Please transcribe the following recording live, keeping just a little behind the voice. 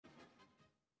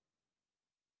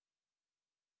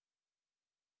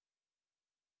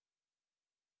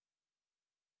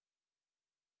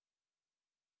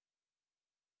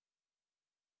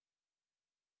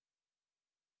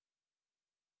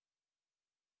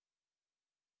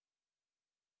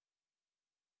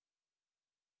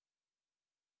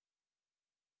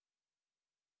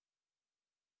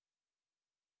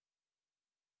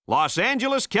Los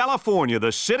Angeles, California,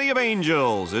 the city of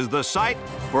angels, is the site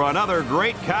for another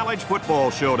great college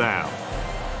football showdown.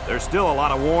 There's still a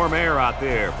lot of warm air out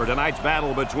there for tonight's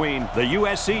battle between the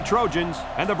USC Trojans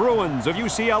and the Bruins of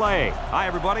UCLA. Hi,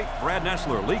 everybody. Brad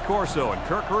Nessler, Lee Corso, and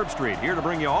Kirk Herbstreit here to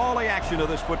bring you all the action of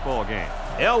this football game.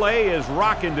 LA is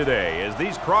rocking today as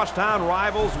these crosstown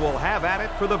rivals will have at it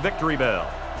for the victory bell.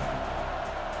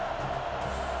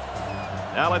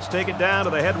 Now let's take it down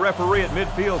to the head referee at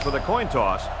midfield for the coin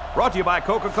toss, brought to you by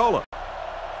Coca-Cola.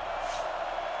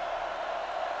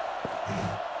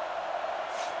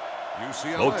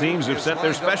 Both teams have sent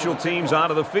their special teams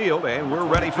onto the field, and we're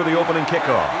ready for the opening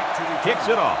kickoff. Kicks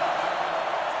it off.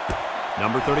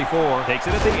 Number 34 takes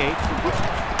it at the 8.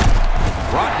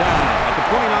 Brought down at the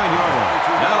 29-yard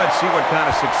line. Now let's see what kind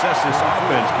of success this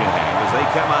offense can have as they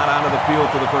come out onto the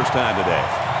field for the first time today.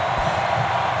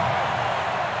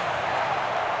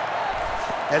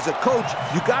 As a coach,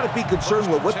 you got to be concerned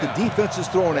with what the defense is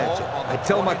throwing at you. I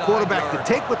tell my quarterback to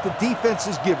take what the defense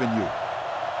is giving you.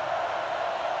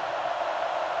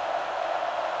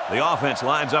 The offense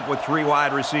lines up with 3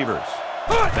 wide receivers.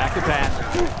 Back to pass.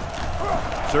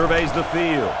 Surveys the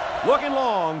field. Looking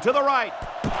long to the right.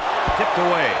 Tipped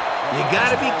away. You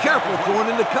got to be careful throwing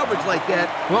into coverage like that.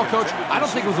 Well, Coach, I don't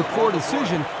think it was a poor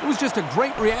decision. It was just a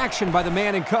great reaction by the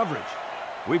man in coverage.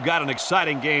 We've got an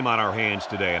exciting game on our hands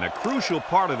today, and a crucial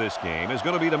part of this game is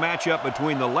going to be the matchup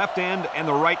between the left end and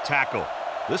the right tackle.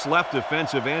 This left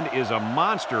defensive end is a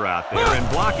monster out there, and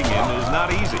blocking him is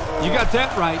not easy. You got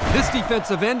that right. This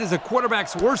defensive end is a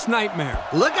quarterback's worst nightmare.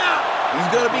 Look out!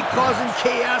 He's going to be causing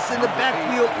chaos in the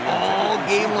backfield all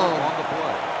game long.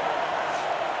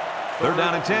 3rd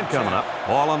down and 10 coming up.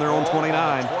 Ball on their own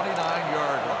 29.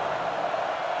 29-yard line.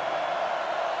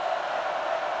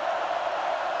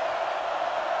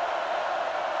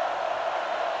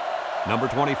 Number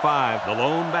 25, the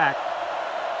lone back.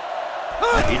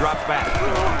 He drops back.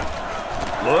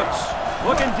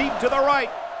 Looking deep to the right.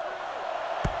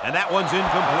 And that one's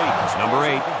incomplete. Number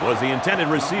 8 was the intended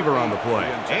receiver on the play.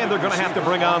 And they're going to have to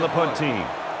bring on the punt team.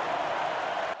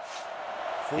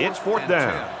 It's 4th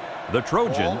down. The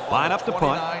Trojans line up to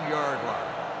punt. 29-yard line.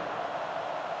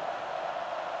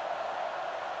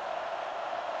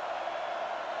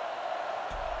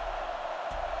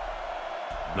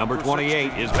 Number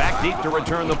 28 is back deep to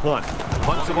return the punt.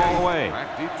 Punts the ball away.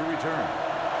 Back deep to return.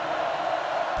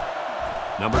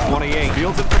 Number 28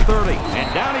 fields it for 30,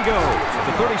 and down he goes at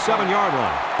the 37-yard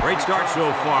line. Great start so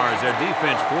far as their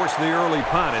defense forced the early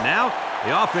punt, and now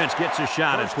the offense gets a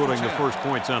shot at putting the first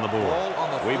points on the board.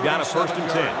 We've got a 1st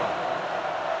and 10.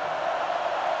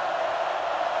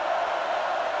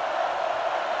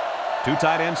 Two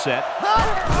tight end set.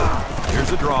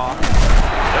 Here's the draw.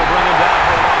 They'll bring him down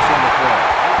for a loss on the play.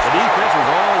 The defense was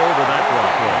all over that draw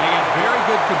play. They had very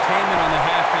good containment on the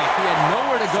halfback. He had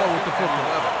nowhere to go with the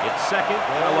football. It's 2nd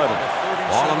and 11.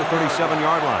 Ball on the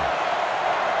 37-yard line.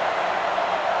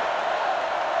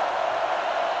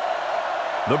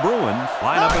 The Bruins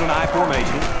line up in an I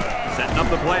formation, setting up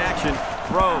the play action.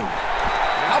 Throws.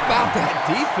 How about that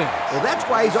defense? Well, that's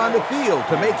why he's on the field,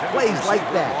 to make plays like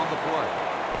that.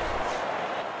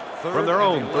 From their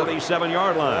own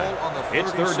 37-yard line.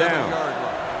 It's 3rd down.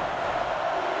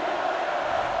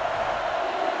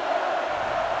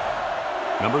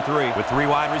 Number 3 with 3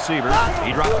 wide receivers.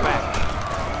 He drops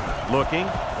back. Looking.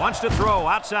 Wants to throw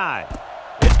outside.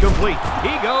 It's complete.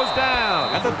 He goes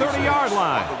down at the 30-yard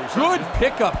line. Good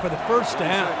pickup for the first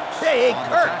down. Hey,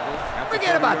 Kirk,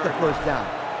 forget about the first down.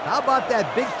 How about that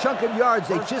big chunk of yards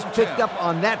they just picked up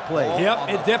on that play? Yep,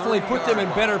 it definitely put them in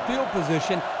better field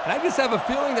position, and I just have a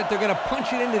feeling that they're going to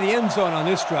punch it into the end zone on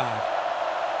this drive.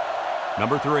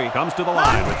 Number 3 comes to the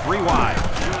line with 3 wide.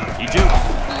 He jukes.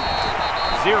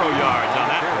 0 yards on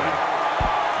that play.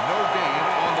 No gain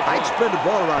on the play. I'd spread the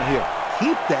ball around here.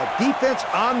 Keep that defense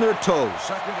on their toes.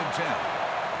 2nd and 10.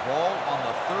 Ball on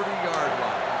the 30-yard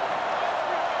line.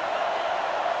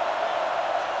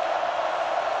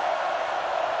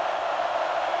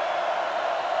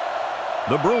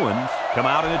 The Bruins come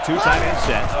out in a 2 tight end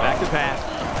set. Back to pass.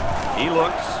 He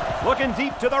looking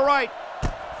deep to the right.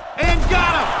 And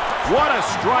got him! What a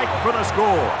strike for the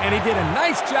score. And he did a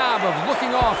nice job of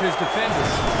looking off his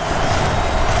defenders.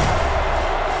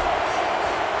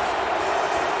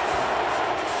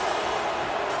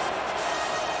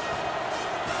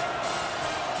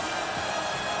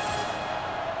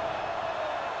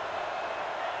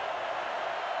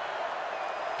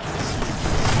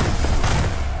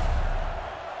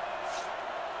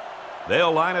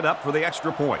 They'll line it up for the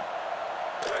extra point.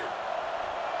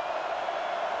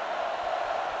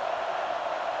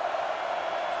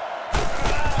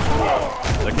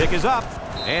 The The kick is up,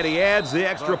 and he adds the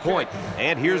extra point.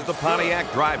 And here's the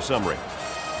Pontiac drive summary.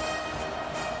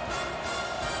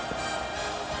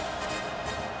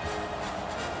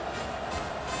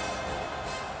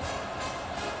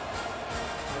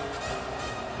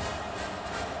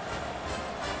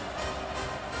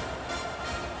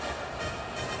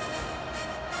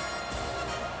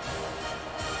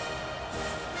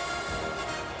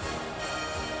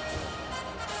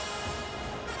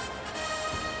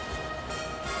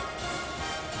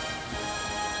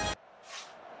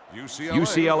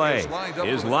 UCLA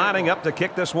is lining up to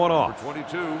kick this one off.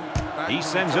 He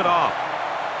sends it off.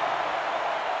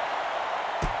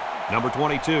 Number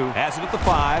 22 has it at the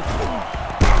 5.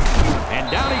 And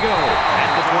down he goes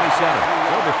at the 27.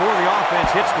 So before the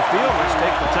offense hits the field, let's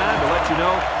take the time to let you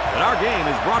know that our game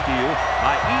is brought to you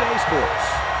by EA Sports.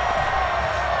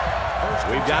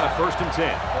 We've got a 1st and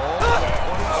 10.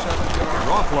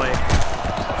 Draw play.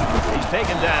 He's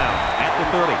taken down at the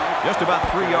 30. Just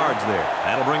about 3 yards there.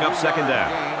 That'll bring up 2nd down.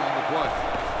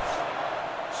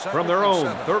 From their own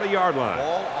 30-yard line,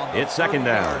 it's 2nd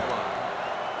down.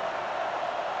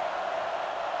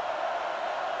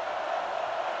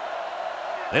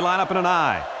 They line up in an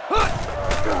I.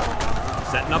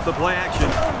 Setting up the play action.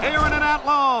 Airing it out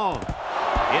long.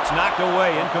 It's knocked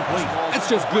away, incomplete. That's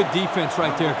just good defense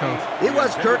right there, Coach. It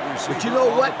was, Kurt, but you know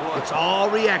what? It's all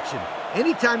reaction.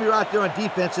 Anytime you're out there on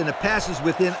defense and the pass is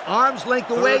within arm's length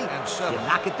away, you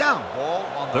knock it down.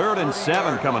 3rd and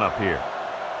 7 coming up here.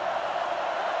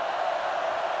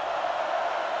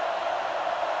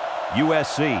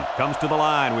 USC comes to the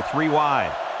line with 3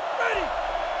 wide.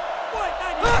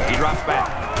 He drops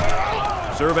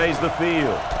back. Surveys the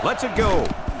field. Lets it go.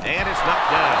 And it's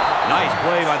knocked down. Nice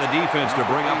play by the defense to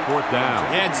bring up 4th down.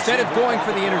 Yeah, instead of going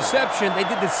for the interception, they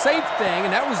did the safe thing,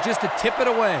 and that was just to tip it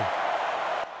away.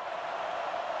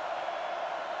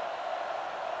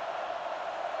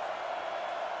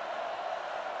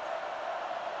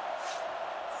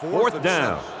 Fourth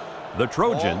down. The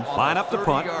Trojans line up to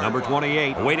punt. Number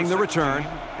 28 awaiting the return.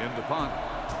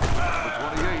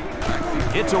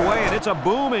 It's away, and it's a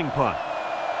booming punt.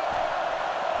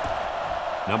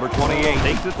 Number 28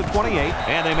 takes it to 28,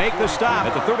 and they make the stop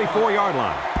at the 34-yard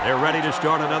line. They're ready to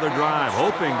start another drive,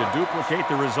 hoping to duplicate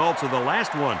the results of the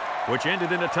last one, which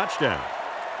ended in a touchdown.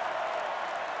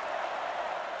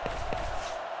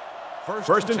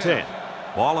 1st and 10.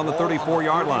 Ball on the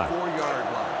 34-yard line.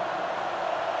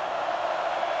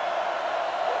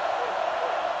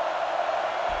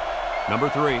 Number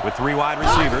 3 with 3 wide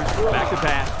receivers. Back to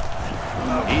pass.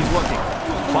 He's looking.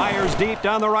 Fires deep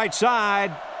down the right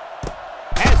side.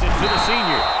 Has it to the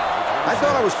senior. I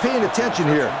thought I was paying attention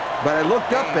here, but I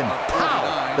looked up and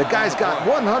pow! The guy's got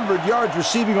 100 yards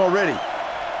receiving already.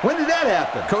 When did that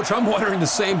happen? Coach, I'm wondering the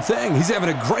same thing. He's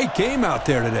having a great game out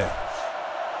there today.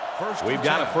 We've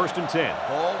got a 1st and 10.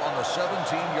 Ball on the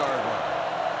 17-yard line.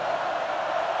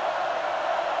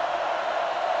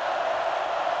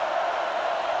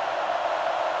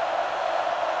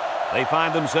 They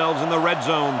find themselves in the red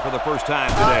zone for the first time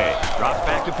today. Drops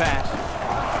back to pass.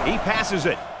 He passes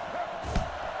it.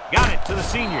 Got it to the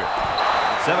senior.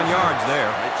 7 yards there.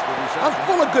 I'm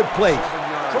full of good plays.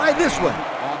 Try this one.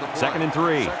 2nd and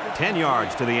 3. 10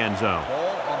 yards to the end zone.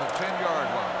 Ball on the 10-yard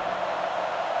line.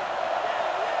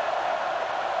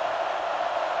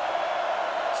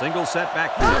 Single set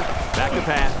backfield. Back to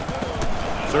pass.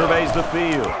 Surveys the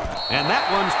field. And that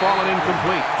one's fallen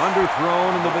incomplete.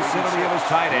 Underthrown in the vicinity of his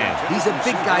tight end. He's a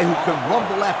big guy who can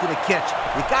rumble after the catch.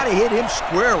 You got to hit him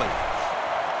squarely.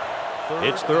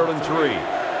 It's 3rd and 3.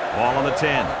 Ball on the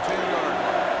 10.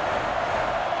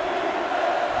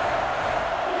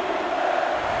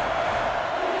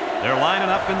 They're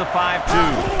lining up in the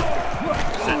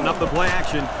 5-2. Setting up the play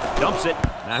action. Dumps it.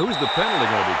 Now who's the penalty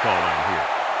going to be called on here?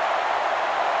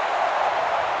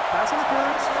 Pass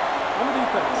interference on the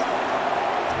defense.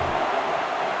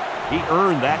 He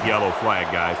earned that yellow flag,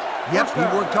 guys. Yep, he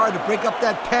worked hard to break up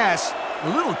that pass. A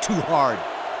little too hard.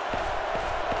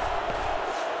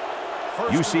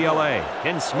 UCLA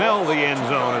can smell the end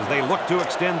zone as they look to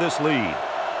extend this lead.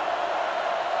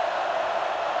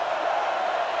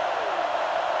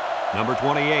 Number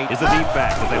 28 is the deep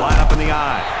back as they line up in the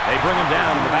I. They bring him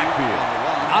down in the backfield.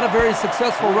 Not a very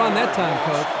successful run that time,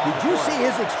 Coach. Did you see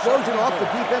his explosion off the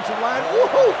defensive line?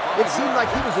 Woohoo! It seemed like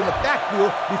he was in the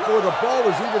backfield before the ball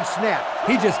was even snapped.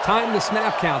 He just timed the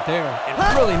snap count there and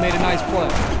really made a nice play.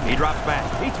 He drops back.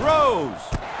 He throws.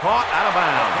 Caught out of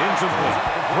bounds. Incomplete.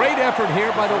 Great effort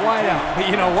here by the wideout. But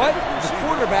you know what? The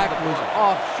quarterback was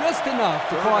off just enough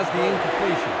to cause the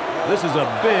incompletion. This is a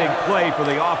big play for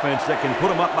the offense that can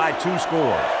put them up by 2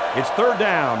 scores. It's 3rd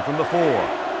down from the 4.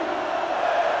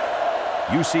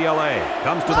 UCLA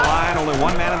comes to the line, only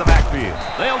one man in the backfield.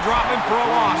 They'll drop him for a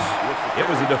loss. It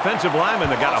was the defensive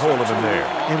lineman that got a hold of him there.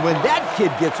 And when that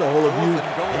kid gets a hold of you,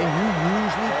 then you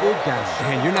usually go down.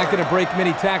 And you're not going to break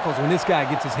many tackles when this guy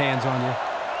gets his hands on you.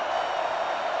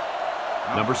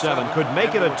 Number 7 could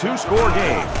make it a 2-score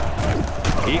game.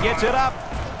 He gets it up,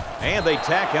 and they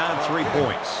tack on 3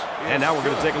 points. And now we're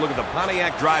going to take a look at the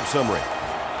Pontiac drive summary.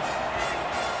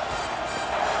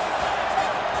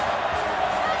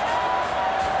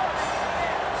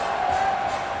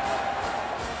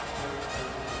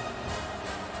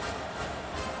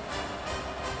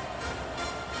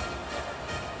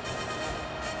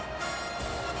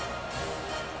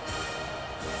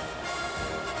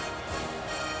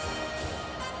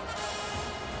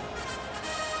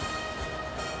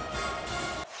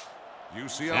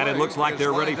 And it looks like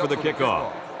they're ready for the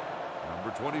kickoff.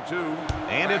 Number 22.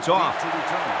 And it's off.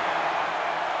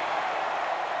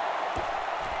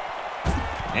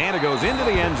 And it goes into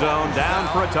the end zone, down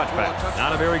for a touchback.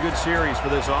 Not a very good series for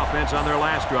this offense on their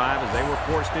last drive as they were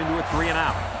forced into a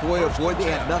 3-and-out. Boy, oh boy, they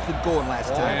had nothing going last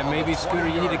time. And maybe, Scooter,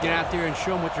 you need to get out there and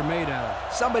show them what you're made out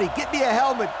of. Somebody get me a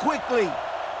helmet quickly.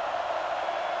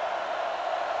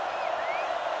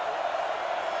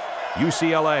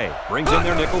 UCLA brings in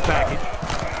their nickel package.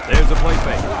 There's the play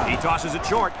fake. He tosses it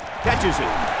short, catches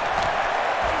it.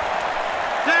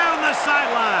 Down the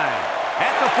sideline.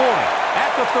 At the 40,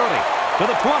 at the 30, to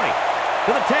the 20,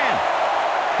 to the 10.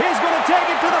 He's going to take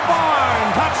it to the barn.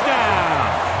 Touchdown.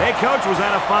 Hey, Coach, was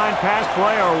that a fine pass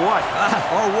play or what?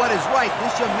 Or what is right.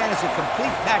 This young man is a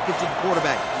complete packaging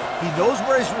quarterback. He knows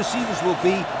where his receivers will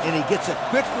be, and he gets a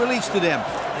quick release to them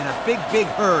in a big, big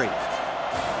hurry.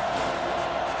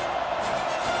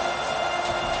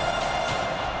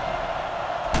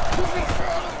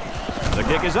 The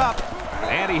kick is up,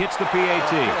 and he hits the PAT.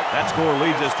 That score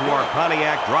leads us to our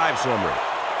Pontiac drive summary.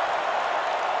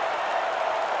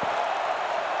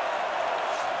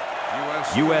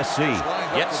 USC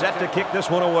gets set to kick this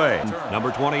one away.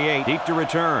 Number 28, deep to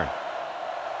return.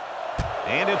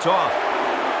 And it's off.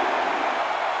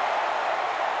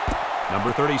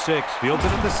 Number 36 fields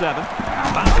it at the 7.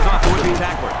 Bounces off the would-be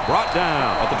tackler. Brought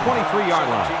down at the 23-yard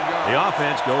line. The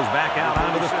offense goes back out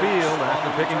onto the field after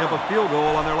picking up a field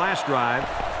goal on their last drive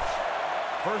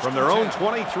from their own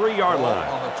 23-yard line.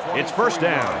 It's first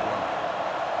down.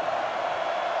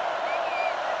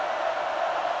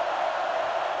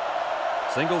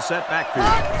 Single set backfield.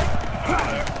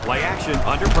 Play action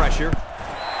under pressure.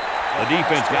 The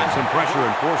defense got some pressure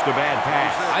and forced a bad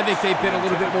pass. I think they've been a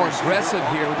little bit more aggressive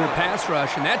here with their pass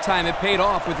rush, and that time it paid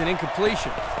off with an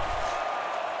incompletion.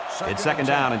 It's second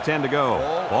down and 10 to go.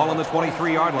 Ball on the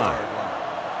 23-yard line.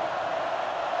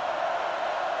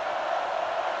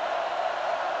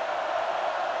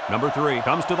 Number 3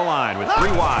 comes to the line with 3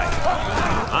 wide.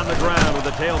 On the ground with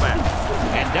the tailback.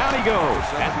 And down he goes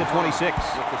at the 26.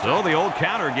 So the old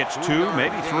counter gets 2,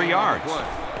 maybe 3 yards.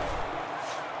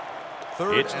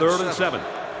 It's third and 7.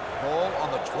 Ball on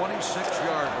the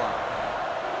 26-yard line.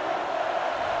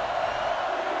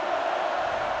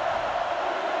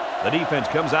 The defense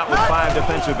comes out with 5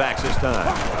 defensive backs this time.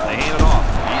 They hand it off.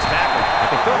 He's tackled at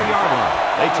the 30-yard line.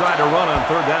 They tried to run on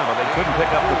third down, but they couldn't pick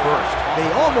up the first. They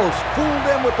almost fooled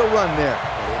them with the run there,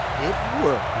 but it didn't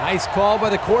work. Nice call by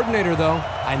the coordinator, though.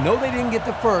 I know they didn't get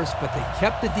the first, but they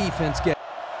kept the defense getting.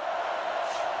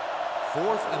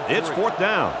 It's fourth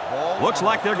down. Looks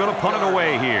like they're going to punt it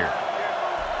away here.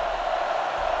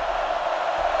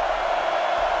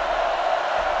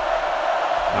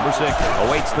 Number 6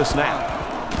 awaits the snap.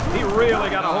 He really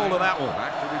got a hold of that one.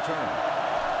 Back to return.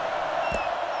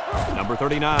 Number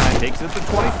 39 takes it to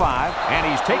 25, and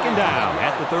he's taken down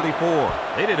at the 34.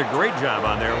 They did a great job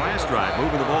on their last drive,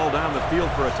 moving the ball down the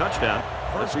field for a touchdown.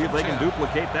 Let's see if they can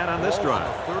duplicate that on this drive.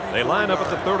 They line up at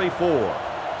the 34.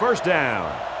 First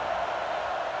down.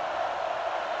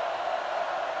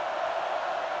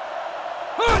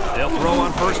 They'll throw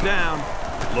on first down.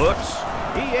 Looks.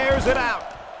 He airs it out.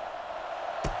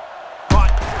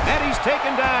 Caught. And he's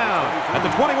taken down at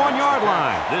the 21-yard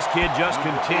line. This kid just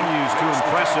continues to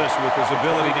impress us with his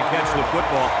ability to catch the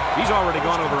football. He's already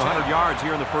gone over 100 yards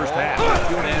here in the first half.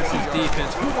 You want to ask his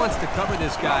defense, who wants to cover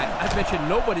this guy? I bet you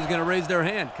nobody's going to raise their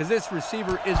hand because this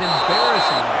receiver is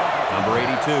embarrassing. Number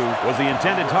 82 was the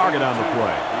intended target on the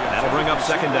play. That'll bring up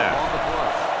second down.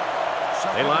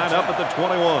 They line up at the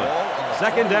 21.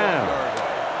 Second down.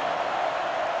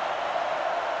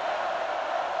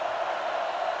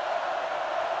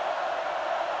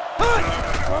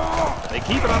 They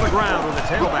keep it on the ground with the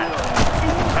tailback.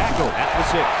 Tackle at the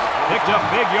 6. Picked up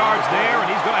big yards there, and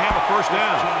he's going to have a first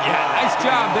down. Yeah, nice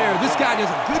job there. This guy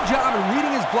does a good job in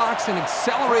reading his blocks and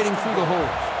accelerating through the holes.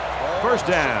 First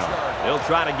down. He'll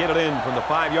try to get it in from the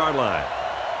 5-yard line.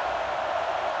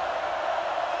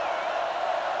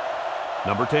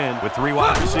 Number 10 with 3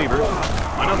 wide receivers.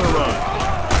 Another run.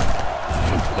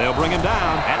 They'll bring him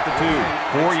down at the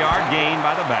 2. 4-yard gain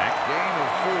by the back. Gain of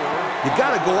 4. You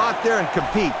got to go out there and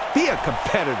compete. Be a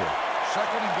competitor.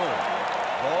 Second and goal.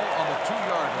 Ball on the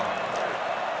 2-yard line.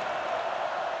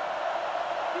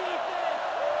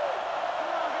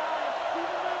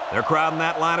 They're crowding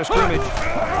that line of scrimmage.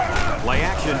 Play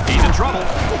action. He's in trouble.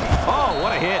 Oh,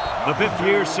 what a hit. The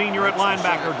 5th-year senior at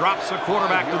linebacker drops the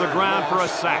quarterback to the ground for a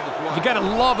sack. You got to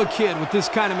love a kid with this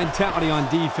kind of mentality on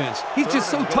defense. He's just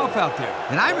so tough out there.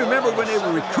 And I remember when they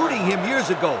were recruiting him years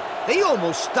ago, they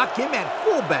almost stuck him at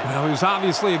fullback. Well, it was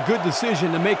obviously a good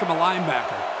decision to make him a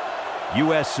linebacker.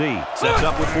 USC sets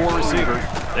up with 4 receivers.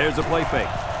 There's a play fake.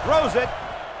 Throws it.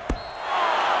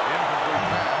 Incomplete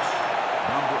pass.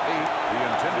 Number 8, the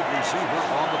intended receiver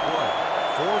on the play.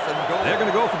 4th and goal. They're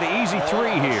going to go for the easy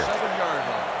 3 here. 7-yard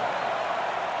line.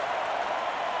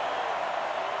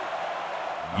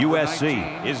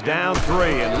 USC is down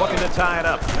 3 and looking to tie it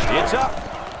up. It's up.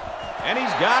 And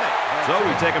he's got it. So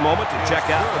we take a moment to check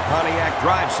out the Pontiac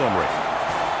drive summary.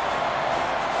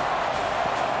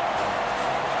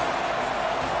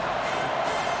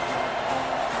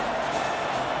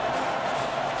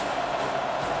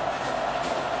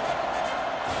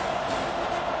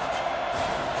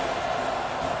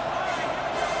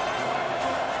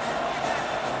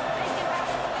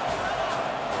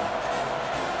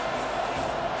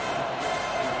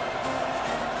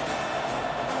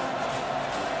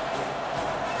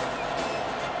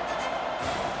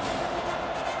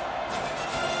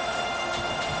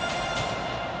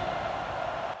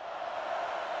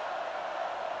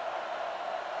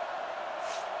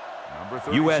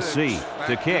 USC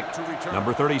to kick.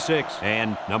 Number 36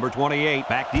 and number 28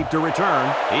 back deep to return.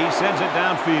 He sends it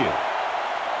downfield.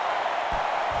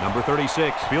 Number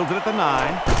 36 fields it at the 9.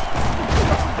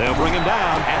 They'll bring him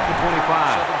down at the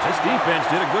 25. This defense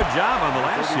did a good job on the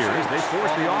last series. They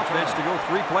forced the offense to go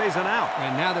 3 plays and out.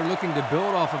 And now they're looking to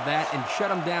build off of that and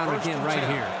shut him down again right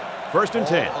here. First and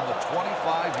 10. On the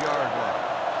 25-yard line.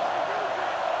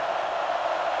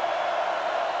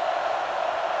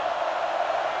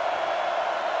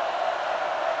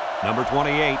 Number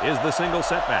 28 is the single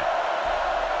setback.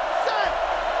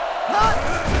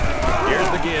 Here's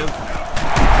the give.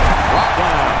 Brought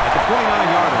down at the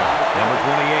 29-yard line. Number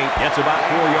 28 gets about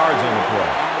 4 yards on the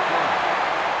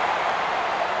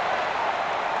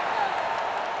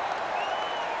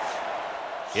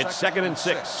play. It's 2nd and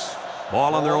 6.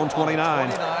 Ball on their own 29.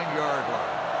 29-yard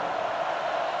line.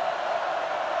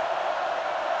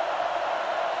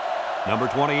 Number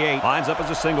 28 lines up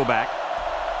as a single back.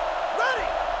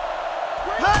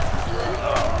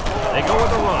 They go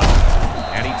with the run,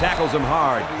 and he tackles him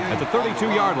hard at the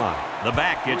 32-yard line. The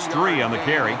back gets 3 on the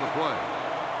carry.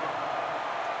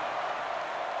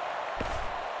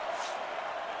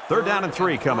 Third down and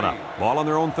 3 coming up. Ball on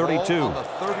their own 32. Ball on the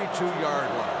 32-yard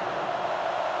line.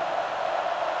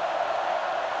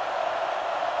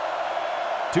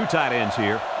 2 tight ends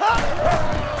here.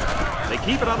 They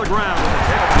keep it on the ground with the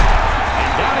tailback.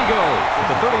 And down he goes at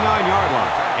the 39-yard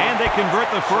line. And they convert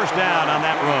the first down on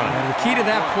that run. And the key to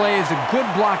that play is a good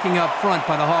blocking up front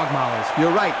by the Hog Maulers.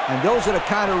 You're right, and those are the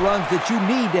kind of runs that you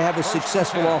need to have a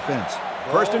successful offense.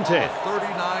 First and 10.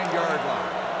 39-yard line.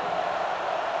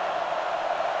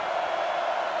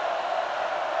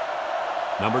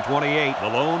 Number 28, the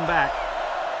lone back.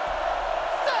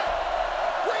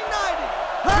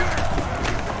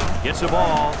 Gets the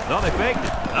ball. No, they faked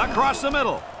it. Across the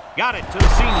middle. Got it to the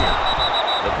senior.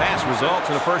 The pass results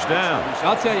in a first down.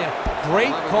 I'll tell you,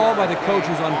 great call by the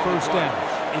coaches on first down.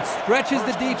 It stretches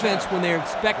the defense when they're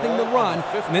expecting the run,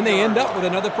 and then they end up with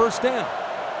another first down.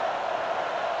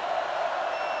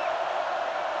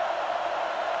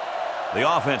 The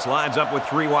offense lines up with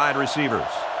 3 wide receivers.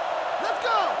 Let's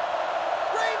go!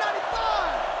 Green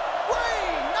 95!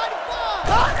 Green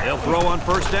 95! They'll throw on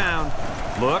first down.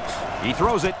 Looks, he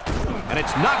throws it, and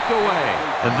it's knocked away.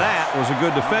 And that was a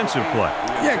good defensive play.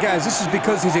 Yeah, guys, this is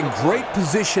because he's in great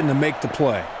position to make the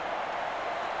play.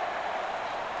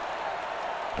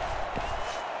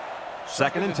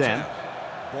 2nd and 10.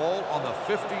 Ball on the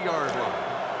 50-yard line.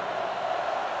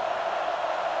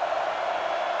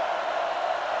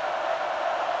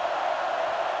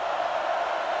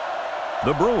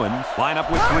 The Bruins line up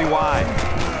with 3 wide.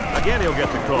 Again, he'll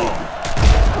get the call.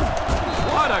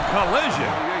 What a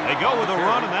collision. They go with a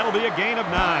run, and that'll be a gain of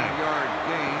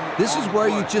 9. This is where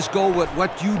you just go with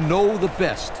what you know the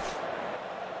best.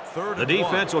 The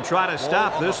defense will try to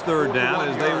stop this third down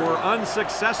as they were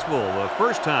unsuccessful the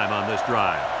first time on this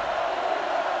drive.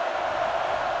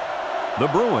 The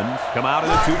Bruins come out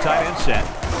in a 2 tight end set.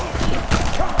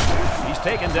 He's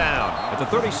taken down at the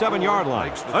 37-yard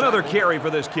line. Another carry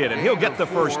for this kid, and he'll get the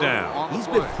first down. He's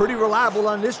been pretty reliable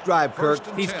on this drive, Kirk.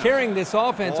 He's carrying this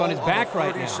offense on his back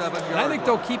right now. And I think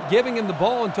they'll keep giving him the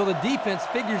ball until the defense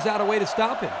figures out a way to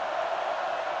stop him.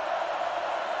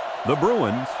 The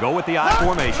Bruins go with the I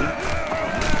formation.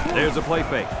 There's a play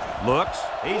fake. Looks.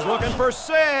 He's looking for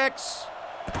 6.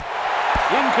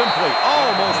 Incomplete.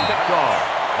 Almost picked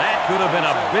off. That could have been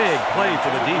a big play for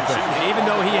the defense. Even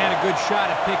though he had a good shot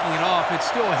at picking it off, it's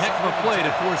still a heck of a play to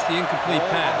force the incomplete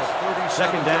pass.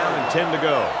 Second down and 10 to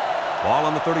go. Ball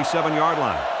on the 37-yard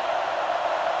line.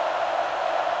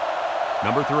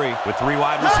 Number 3 with 3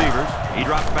 wide receivers. He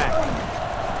drops back.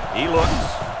 He looks.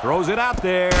 Throws it out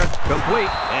there. Complete.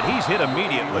 And he's hit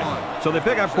immediately. So they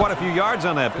pick up quite a few yards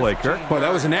on that play, Kirk. Boy,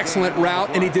 that was an excellent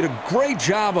route, and he did a great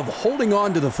job of holding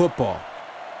on to the football.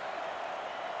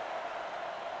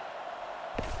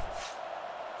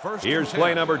 Here's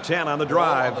play number 10 on the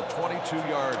drive. On the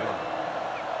 22-yard line.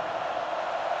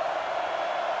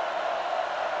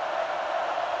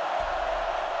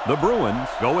 The Bruins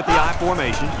go with the I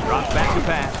formation. Drops back to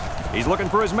pass. He's looking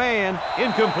for his man.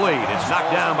 Incomplete. It's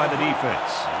knocked down by the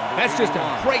defense. That's just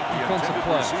a great defensive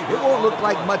play. It won't look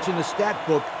like much in the stat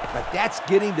book, but that's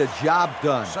getting the job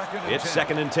done. It's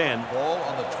 2nd and 10.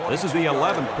 This is the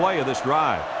 11th play of this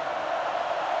drive.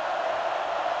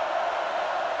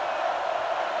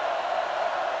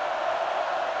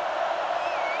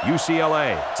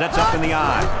 UCLA sets up in the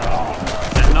I.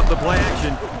 Setting up the play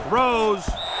action. Throws.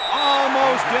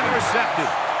 Almost intercepted.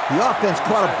 The offense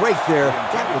caught a break there.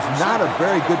 That was not a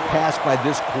very good pass by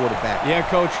this quarterback. Yeah,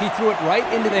 Coach, he threw it right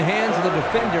into the hands of the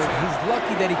defender. He's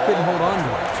lucky that he couldn't hold on to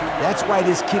it. That's why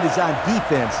this kid is on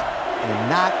defense and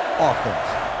not offense.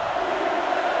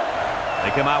 They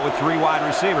come out with 3 wide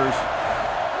receivers.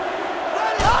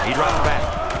 He drops back.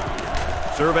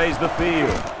 Surveys the field.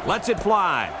 Lets it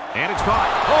fly. And it's caught.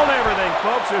 Hold everything,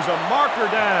 folks. There's a marker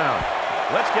down.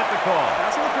 Let's get the call.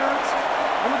 Pass interference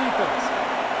on the defense.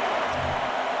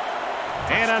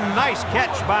 And a nice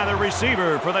catch by the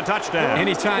receiver for the touchdown.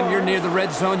 Anytime you're near the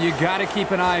red zone, you got to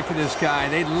keep an eye for this guy.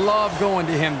 They love going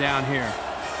to him down here.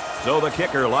 So the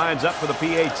kicker lines up for the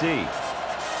PAT.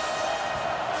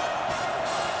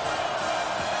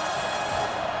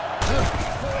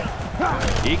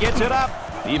 He gets it up.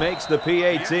 He makes the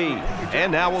PAT.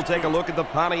 And now we'll take a look at the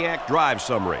Pontiac drive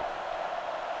summary.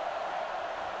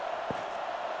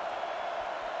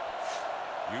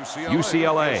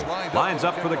 UCLA lines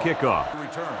up for the kickoff.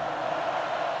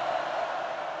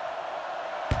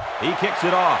 He kicks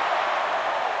it off.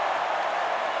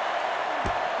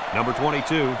 Number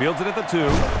 22 fields it at the 2. He's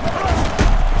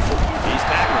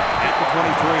tackled at the 23.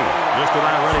 Just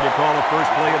about ready to call the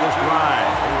first play of this drive.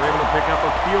 They were able to pick up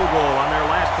a field goal on their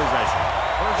last possession.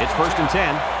 It's 1st and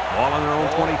 10. Ball on their own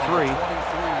 23.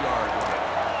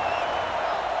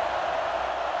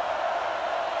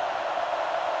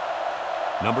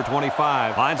 Number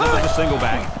 25 lines up as a single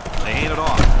back. They hand it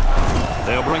off.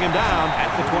 They'll bring him down at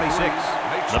the 26.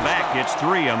 The back gets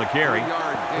 3 on the carry.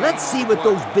 Let's see what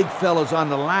those big fellas on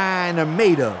the line are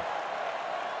made of.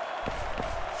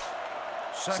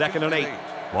 2nd and 8.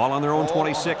 Ball on their own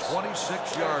 26.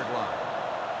 26-yard line.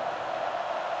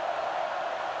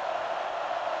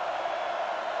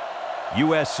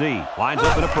 USC lines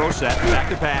up in a pro set. Back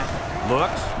to pass.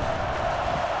 Looks.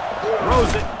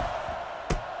 Throws it.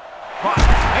 Caught.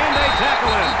 And they tackle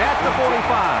him at the 45.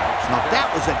 Now that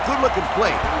was a good-looking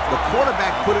play. The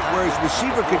quarterback put it where his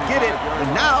receiver could get it, and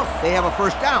now they have a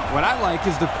first down. What I like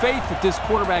is the faith that this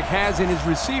quarterback has in his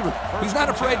receiver. He's not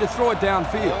afraid to throw it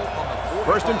downfield.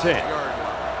 1st and 10.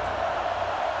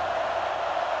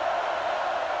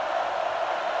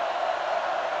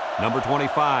 Number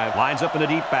 25 lines up in a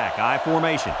deep back. I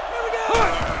formation.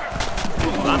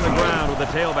 On the ground with the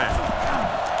tailback.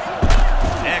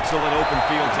 Excellent open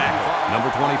field tackle.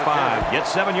 Number 25 gets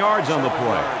 7 yards on the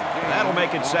play. That'll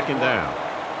make it 2nd down.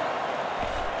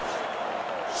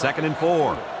 2nd and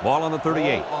 4. Ball on the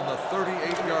 38. On the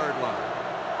 38-yard line.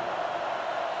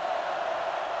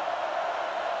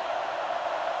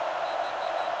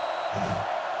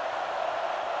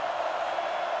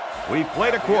 We've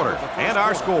played a quarter, and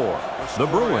our score. The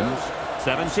Bruins,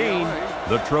 17.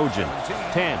 The Trojans,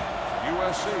 10.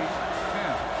 USC,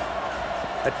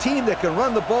 10. A team that can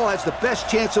run the ball has the best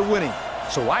chance of winning,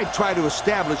 so I try to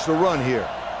establish the run here.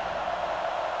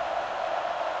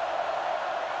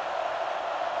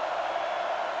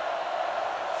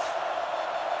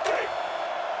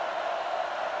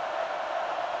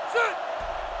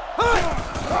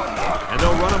 And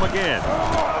they'll run him again.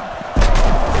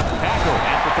 Tackle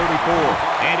at the the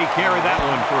 34, and he carried that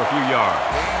one for a few yards.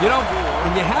 You know,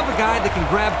 when you have a guy that can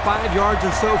grab 5 yards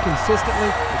or so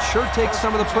consistently, it sure takes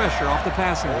some of the pressure off the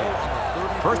passing game.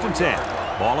 1st and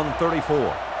 10, ball on the 34.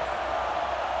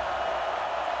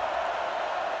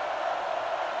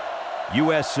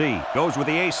 USC goes with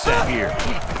the ace set here.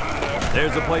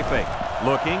 There's the play fake.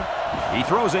 Looking. He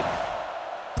throws it.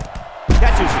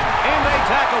 Catches it. And they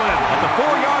tackle him at the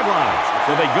 4-yard line.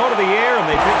 So they go to the air and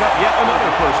they pick up yet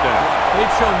another first down.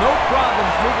 They've shown no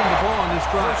problems moving the ball on this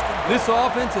drive. This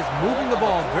offense is moving the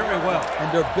ball very well. And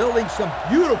they're building some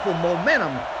beautiful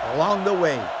momentum along the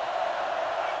way.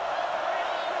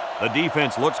 The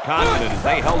defense looks confident as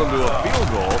they held them to a field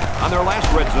goal on their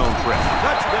last red zone trip.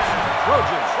 Touchdown,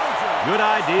 Trojans. Good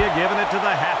idea giving it to the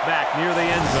halfback near the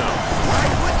end zone. Why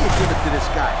wouldn't you give it to this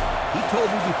guy? He told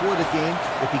me before the game,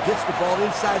 if he gets the ball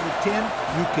inside the 10,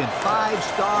 you can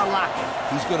 5-star lock him.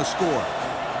 He's going to score.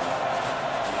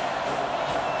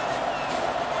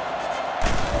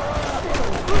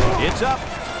 It's up.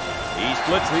 He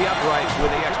splits the uprights with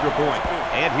the extra point.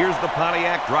 And here's the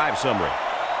Pontiac drive summary.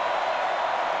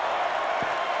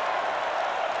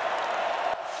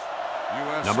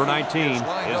 Number 19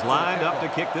 is lined up to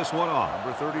kick this one off.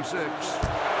 Number 36.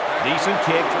 Decent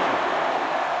kick.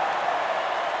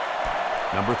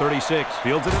 Number 36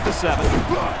 fields it at the 7.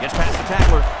 Gets past the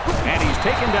tackler. And he's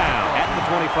taken down at the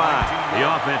 25. The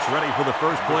offense ready for the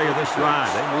first play of this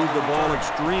drive. They moved the ball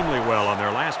extremely well on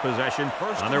their last possession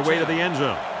on their way to the end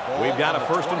zone. We've got a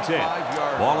 1st and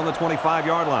 10. Ball on the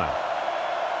 25-yard line.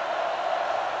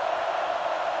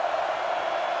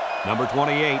 Number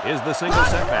 28 is the single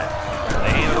setback. They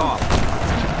hand it off.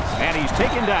 And he's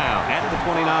taken down at the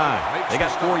 29. They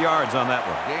got 4 yards on that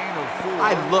one.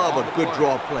 I love a good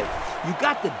draw play. You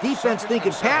got the defense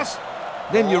thinking pass,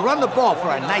 then you run the ball for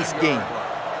a nice gain.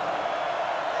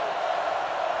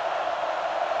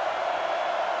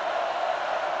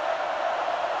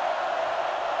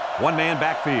 One-man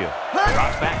backfield.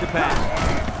 Drops back to pass.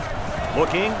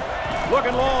 Looking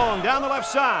long down the left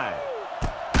side.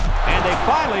 And they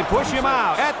finally push him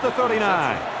out at the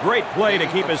 39. Great play to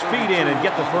keep his feet in and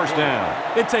get the first down.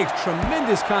 It takes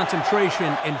tremendous concentration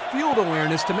and field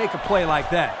awareness to make a play like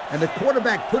that. And the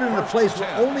quarterback put it in a place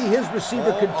where only his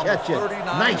receiver could catch it.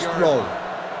 Nice throw.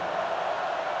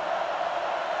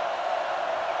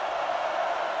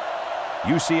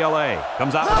 UCLA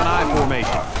comes out with an I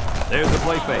formation. There's the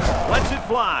play fake. Lets it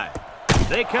fly.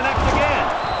 They connect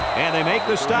again. And they make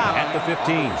the stop at the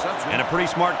 15. And a pretty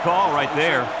smart call right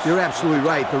there. You're absolutely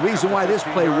right. The reason why this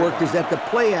play worked is that the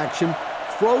play action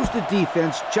froze the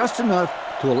defense just enough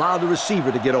to allow the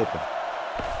receiver to get open.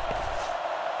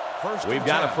 We've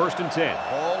got a 1st and 10.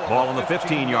 Ball on the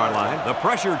 15-yard line. The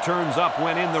pressure turns up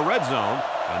when in the red zone.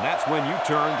 And that's when you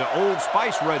turn to Old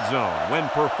Spice red zone, when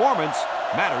performance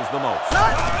matters the most.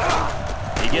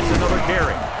 He gets another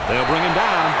carry. They'll bring him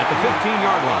down at the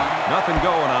 15-yard line. Nothing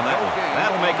going on that one.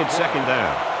 That'll make it 2nd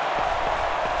down.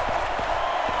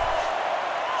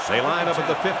 They line up at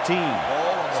the 15.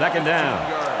 2nd down.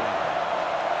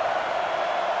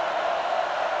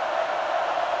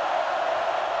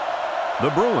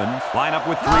 The Bruins line up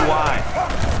with 3 wide.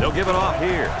 They'll give it off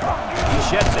here. He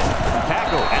sheds it.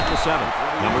 Tackle at the 7.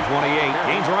 Number 28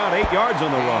 gains around 8 yards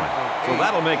on the run. So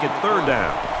that'll make it 3rd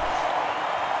down.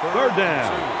 3rd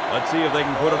down. Let's see if they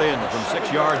can put it in from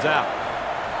 6 yards out.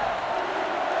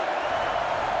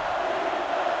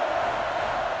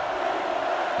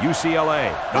 UCLA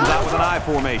comes out with an I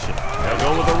formation. They'll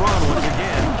go with the run once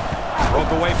again.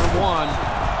 Broke away from 1.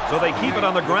 So they keep it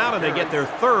on the ground and they get their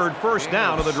 3rd first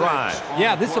down of the drive.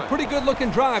 Yeah, this is a pretty good-looking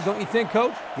drive, don't you think,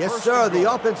 Coach? Yes, sir. The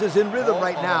offense is in rhythm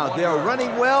right now. They're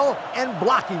running well and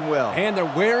blocking well. And they're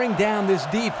wearing down this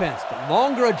defense. The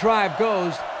longer a drive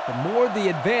goes, the more the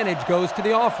advantage goes to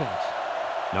the offense.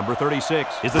 Number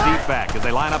 36 is the deep back as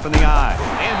they line up in the I.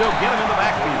 And they'll get him in the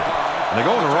backfield. And they're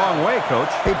going the wrong way, Coach.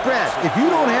 Hey, Brad, if you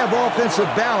don't have offensive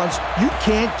balance, you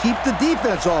can't keep the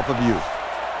defense off of you.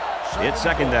 It's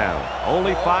 2nd down.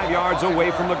 Only 5 yards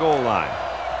away from the goal line.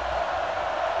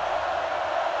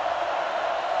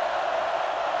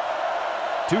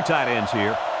 Two tight ends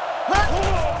here.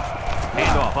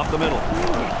 Handoff up the middle.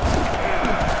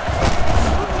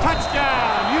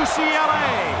 Touchdown,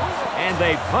 UCLA! And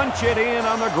they punch it in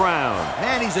on the ground.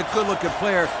 Man, he's a good-looking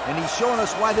player, and he's showing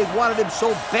us why they wanted him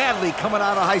so badly coming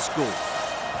out of high school.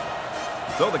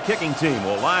 So the kicking team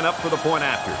will line up for the point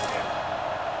after.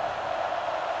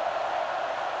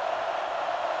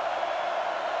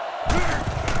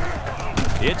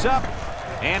 It's up,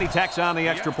 and he tacks on the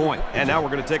extra point. And now we're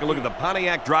going to take a look at the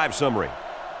Pontiac drive summary.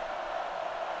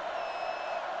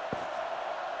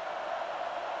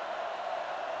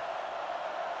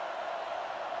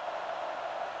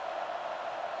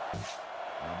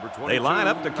 They line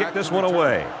up to kick this one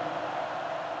away.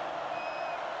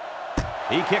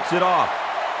 He kicks it off.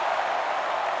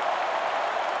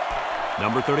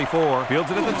 Number 34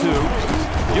 fields it at the 2.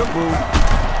 Jumbo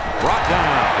brought down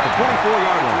at the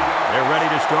 24-yard line. They're ready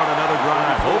to start another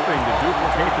drive, hoping to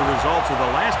duplicate the results of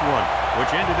the last one,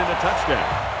 which ended in a touchdown.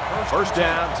 First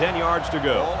down, 10 yards to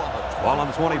go. Ball on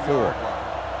the 24.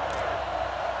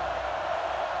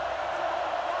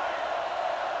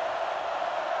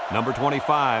 Number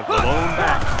 25, the lone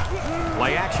back.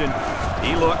 Play action.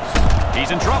 He looks.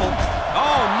 He's in trouble.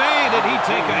 Oh, man, did he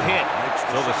take a hit.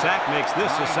 So the sack makes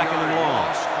this a second and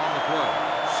long.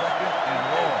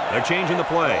 They're changing the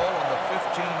play.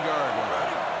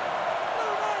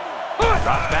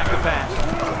 Drops back to pass.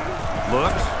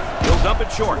 Looks. He'll dump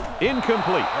it short.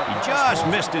 Incomplete. He just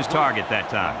missed his target that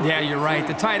time. Yeah, you're right.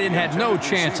 The tight end had no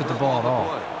chance at the ball at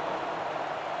all.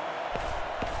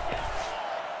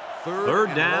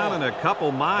 Third down and a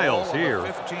couple miles here.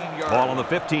 Ball on the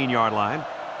 15-yard line.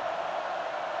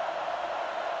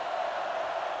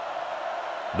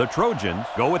 The Trojans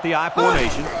go with the I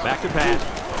formation. Back to pass.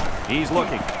 He's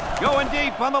looking. Going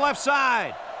deep on the left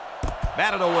side.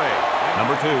 Batted away.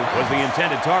 Number 2 was the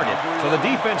intended target. So the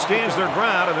defense stands their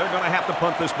ground, and they're going to have to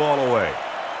punt this ball away.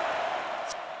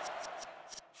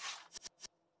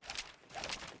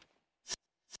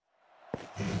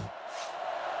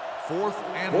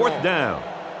 Fourth down.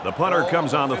 The punter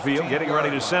comes on the field, getting ready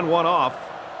to send one off.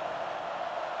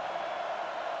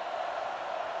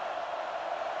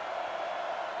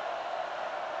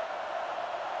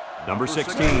 Number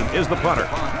 16 is the punter.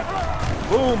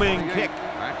 Booming kick.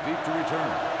 Back deep to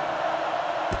return.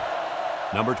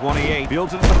 Number 28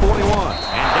 fields it at the 41.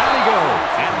 And down he goes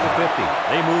at the 50.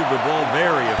 They moved the ball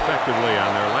very effectively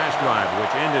on their last drive,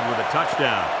 which ended with a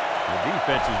touchdown. The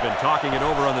defense has been talking it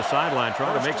over on the sideline,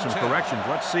 trying to make some corrections.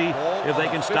 Let's see if they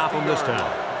can stop them this time.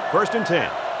 First and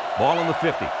 10. Ball on the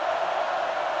 50.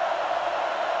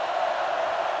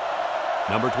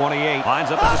 Number 28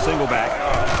 lines up at the single back.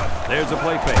 There's a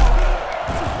play fake.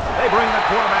 They bring the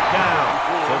quarterback down.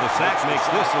 So the sack makes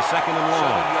this a second and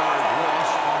long. 7-yard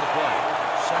loss on the play.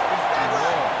 Second and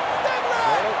long.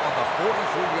 Ball on the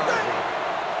 43-yard line.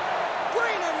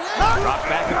 Drops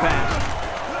back to pass.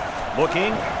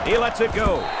 Looking, he lets it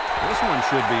go. This one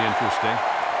should be interesting.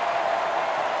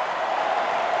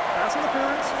 Pass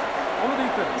interference on the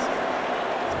defense.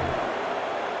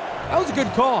 That was a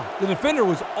good call. The defender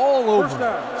was all over. First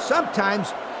down.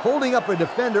 Sometimes holding up a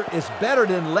defender is better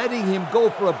than letting him go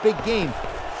for a big game.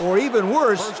 Or even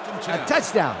worse, a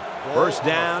touchdown. First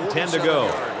down, 10 to go.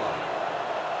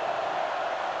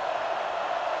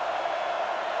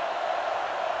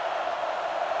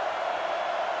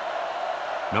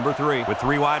 Number 3 with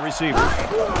 3 wide receivers.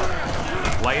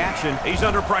 Play action. He's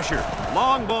under pressure.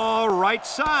 Long ball, right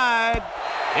side.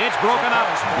 It's broken up.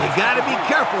 You got to be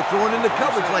careful throwing into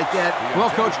coverage like that.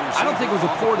 Well, Coach, I don't think it was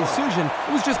a poor decision.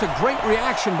 It was just a great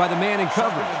reaction by the man in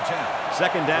coverage.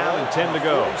 Second down and 10 to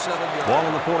go. Ball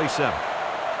on the 47.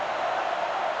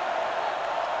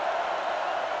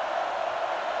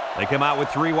 They come out with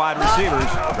 3 wide receivers.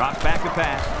 Drops back to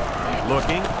pass.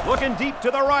 Looking deep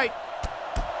to the right.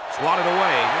 Swatted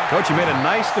away. Coach, he made a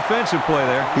nice defensive play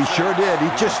there. He sure did. He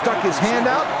just stuck his hand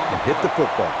out and hit the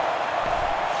football.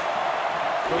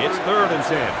 It's third and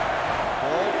 10.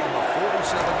 Ball on the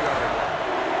 47-yard line.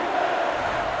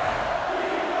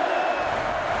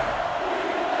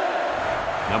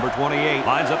 Number 28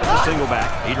 lines up at the single back.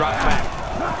 He drops back.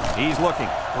 He's looking.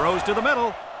 Throws to the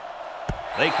middle.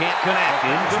 They can't connect.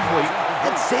 Incomplete.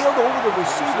 It sailed over the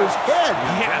receiver's head.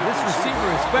 Yeah, this receiver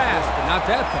is fast, but not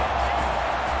that fast.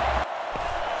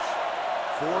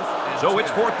 So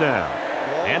it's fourth down.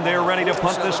 And they're ready to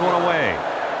punt this one away.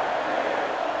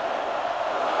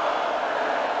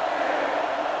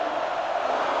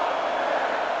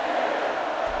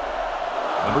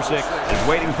 Number 6 is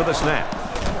waiting for the snap.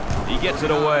 He gets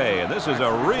it away, and this is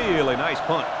a really nice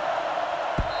punt.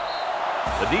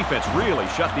 The defense really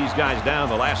shut these guys down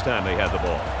the last time they had the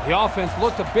ball. The offense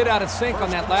looked a bit out of sync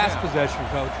on that last possession,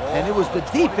 Coach. And it was the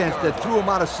defense that threw him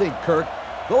out of sync, Kirk.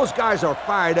 Those guys are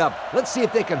fired up. Let's see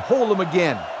if they can hold them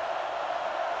again.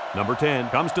 Number 10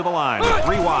 comes to the line.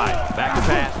 3 wide. Back to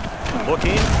pass.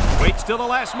 Looking. Waits till the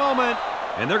last moment.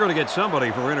 And they're going to get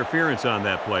somebody for interference on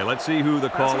that play. Let's see who the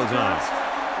call is on.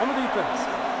 On the defense.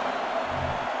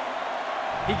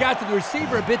 He got to the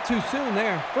receiver a bit too soon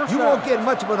there. You won't get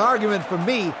much of an argument from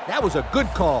me. That was a good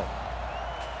call.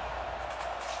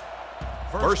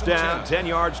 First down, 10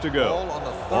 yards to go.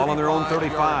 Ball on their own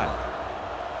 35.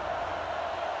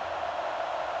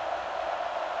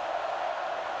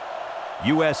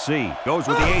 USC goes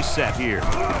with the ace set here.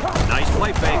 Nice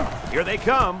play fake. Here they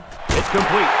come. It's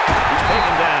complete. He's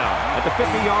taken down at the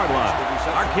 50-yard line.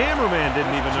 Our cameraman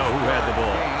didn't even know who had the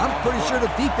ball. I'm pretty sure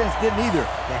the defense didn't either.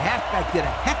 The halfback did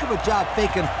a heck of a job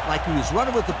faking like he was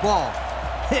running with the ball.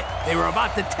 They were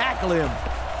about to tackle him.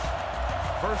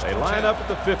 They line up at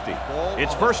the 50.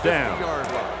 It's first down.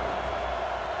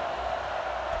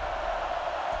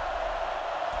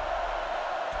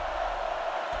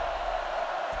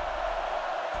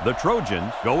 The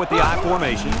Trojans go with the I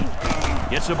formation.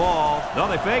 Gets the ball. No,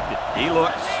 they faked it. He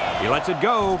looks. He lets it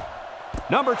go.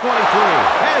 Number 23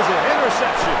 has it.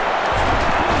 Interception.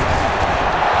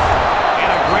 And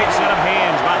a great set of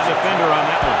hands by the defender on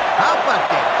that one. How about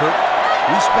that, Kurt?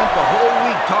 We spent the whole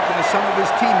week talking to some of his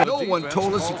team, and no one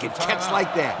told us he could catch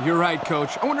like that. You're right,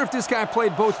 Coach. I wonder if this guy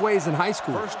played both ways in high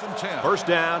school. First and 10. First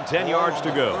down, 10 yards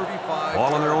to go.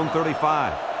 Ball on their own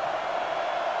 35.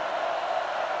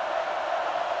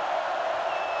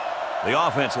 The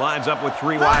offense lines up with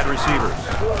 3 wide receivers.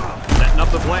 Setting up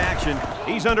the play action.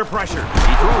 He's under pressure.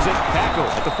 He throws it. Tackle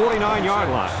at the 49-yard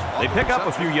line. They pick up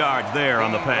a few yards there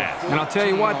on the pass. And I'll tell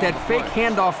you what, that fake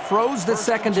handoff froze the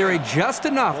secondary just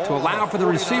enough to allow for the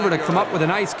receiver to come up with a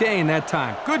nice gain that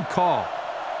time. Good call.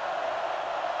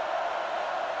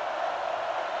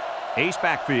 Ace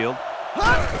backfield.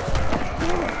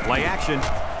 Play action.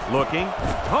 Looking.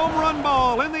 Home run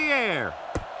ball in the air.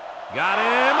 Got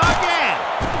him again.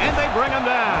 And they bring him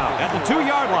down at the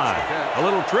 2-yard line. A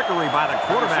little trickery by the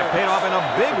quarterback paid off in a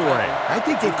big way. I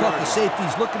think they caught the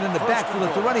safeties looking in the backfield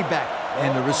at the running back,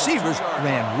 and the receivers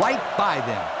ran right by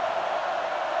them.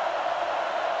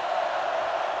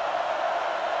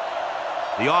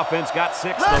 The offense got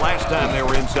 6 the last time they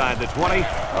were inside the 20.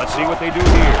 Let's see what they do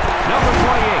here. Number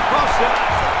 28, cross it.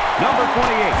 Number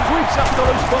 28 sweeps up the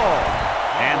loose ball.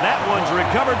 And that one's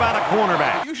recovered by the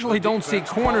cornerback. Usually don't see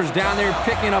corners down there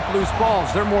picking up loose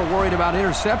balls. They're more worried about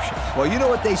interceptions. Well, you know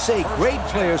what they say, great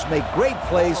players make great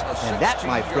plays, and that,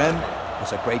 my friend,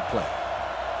 was a great play.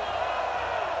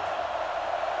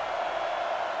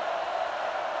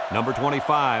 Number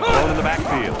 25, alone in the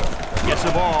backfield. Gets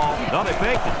the ball. No, they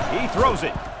faked it. He throws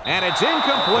it. And it's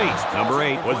incomplete. Number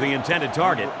 8 was the intended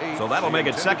target, so that'll make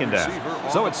it second down.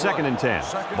 So it's 2nd and 10.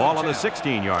 Ball on the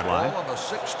 16-yard line. Ball on the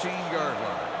 16-yard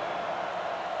line.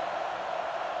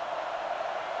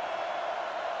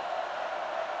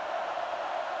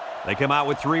 They come out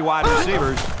with 3 wide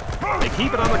receivers. They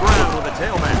keep it on the ground with a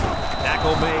tailback.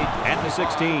 Tackle made at the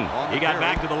 16. He got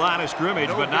back to the line of scrimmage,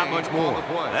 but not much more.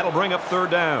 That'll bring up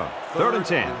 3rd down. 3rd and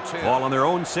 10. Ball on their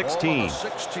own 16.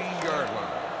 16-yard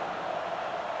line.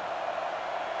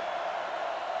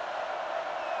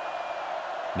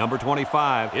 Number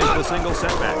 25 is the single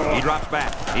setback. He drops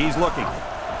back. He's looking.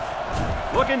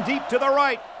 Looking deep to the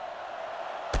right.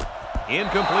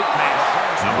 Incomplete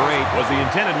pass. Number 8 was the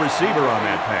intended receiver on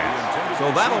that pass.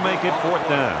 So that'll make it 4th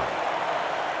down.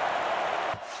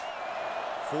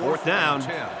 4th down.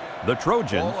 The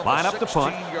Trojans line up to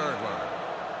punt.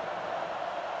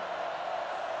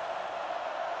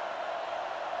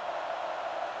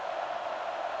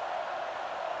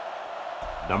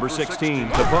 Number 16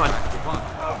 to punt.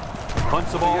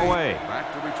 Punts the ball away. Back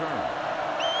to return.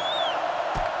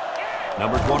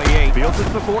 Number 28 fields it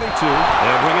to the 42.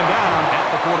 They'll bring him down at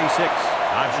the 46.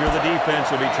 I'm sure the defense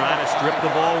will be trying to strip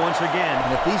the ball once again.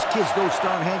 And if these kids don't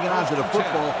start hanging on to the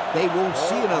football, they won't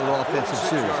see another offensive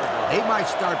series. They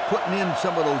might start putting in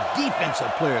some of those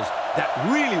defensive players that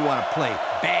really want to play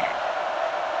bad.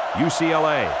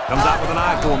 UCLA comes out with an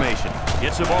I formation.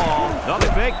 Gets the ball. No,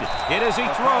 they faked it. Hit as he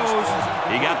throws.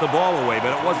 He got the ball away,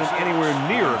 but it wasn't anywhere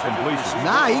near a completion.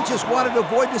 Nah, he just wanted to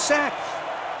avoid the sack.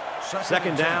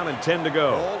 2nd down and 10 to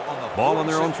go. Ball on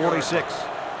their own 46.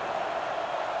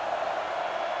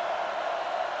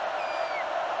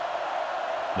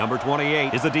 Number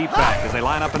 28 is the deep back as they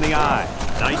line up in the I.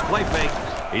 Nice play fake.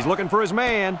 He's looking for his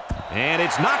man. And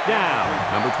it's knocked down.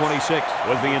 Number 26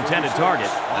 was the intended target.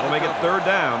 That'll make it 3rd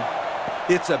down.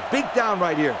 It's a big down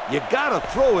right here. You got to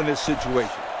throw in this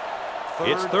situation.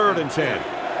 It's 3rd and 10.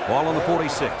 Ball on the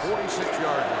 46. 46-yard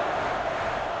line.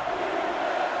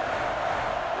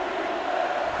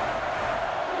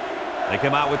 They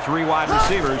come out with 3 wide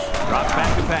receivers. Drops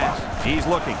back to pass. He's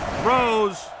looking.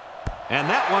 Throws. And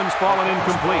that one's fallen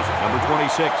incomplete. Number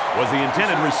 26 was the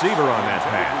intended receiver on that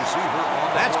pass.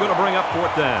 That's going to bring up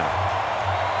 4th down.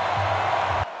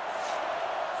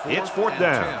 It's 4th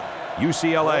down.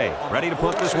 UCLA ready to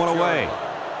put this one away.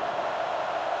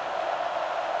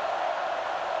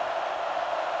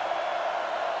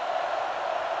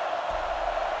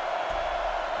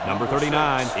 Number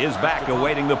 39 is back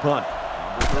awaiting the punt.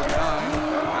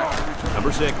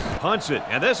 Number 6 punts it,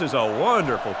 and this is a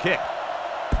wonderful kick.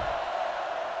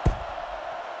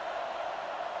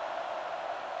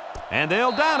 And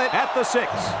they'll down it at the 6.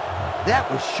 That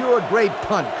was sure a great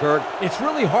punt, Kirk. It's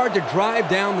really hard to drive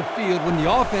down the field when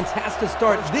the offense has to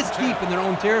start this deep in their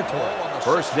own territory.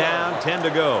 First down, 10 to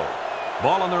go.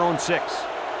 Ball on their own 6.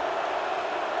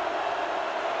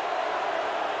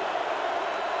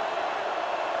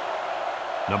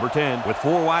 Number 10 with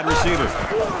 4 wide receivers.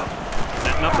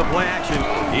 Setting up the play action.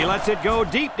 He lets it go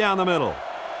deep down the middle.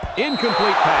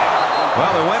 Incomplete pass.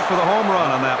 Well, they went for the home run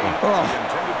on that one.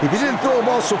 Oh, if he didn't throw the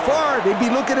ball so far, they'd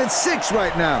be looking at 6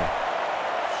 right now.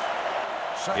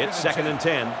 It's 2nd and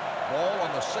 10. Ball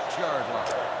on the 6-yard line.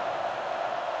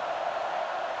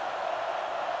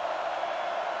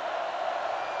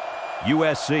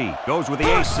 USC goes with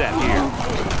the ace set here.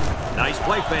 Nice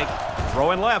play fake.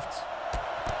 Throwing left.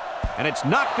 And it's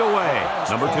knocked away.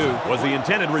 Number 2 was the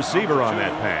intended receiver on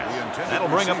that pass. That'll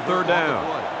bring up 3rd down.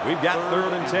 We've got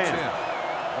 3rd and 10.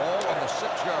 Ball on the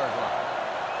 6-yard line.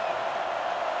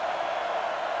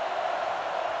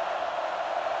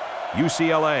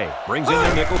 UCLA brings in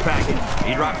their nickel package.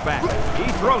 He drops back. He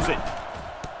throws it.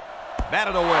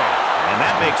 Batted away. And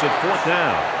that makes it 4th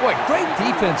down. Boy, great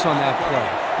defense on that play.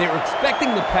 They were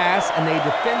expecting the pass, and they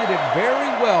defended it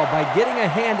very well by getting a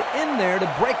hand in there to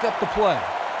break up the play.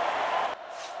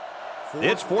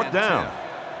 It's 4th down.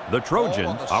 The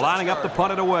Trojans are lining up to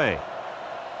punt it away.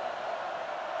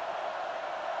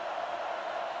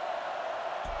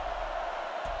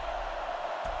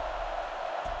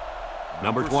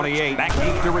 Number 28, back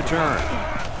deep to return.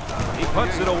 He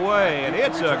puts it away, and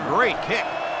it's a great kick.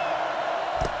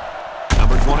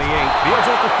 Number 28 fields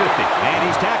at the 50, and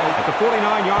he's tackled at the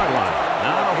 49-yard line.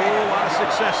 Not a whole lot of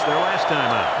success there last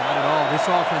time out. Not at all. This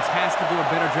offense has to do a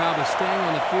better job of staying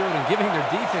on the field and giving their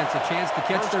defense a chance to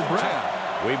catch their breath.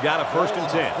 We've got a 1st and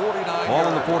 10. Ball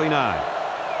on the 49.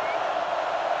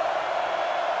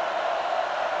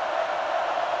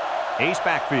 Ace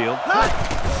backfield.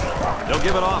 They'll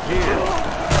give it off here.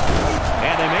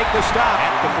 And they make the stop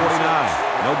at the 49.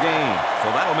 No gain.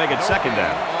 So that'll make it 2nd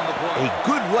down. A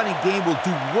good running game will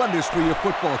do wonders for your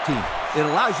football team. It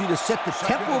allows you to set the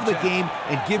tempo of the game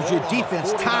and gives your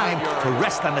defense time to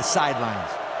rest on the sidelines.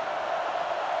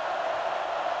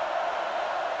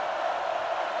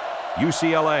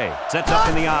 UCLA sets up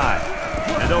in the eye.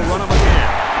 And they'll run him again.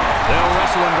 They'll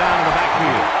wrestle him down in the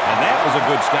backfield. And that was a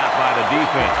good stop by the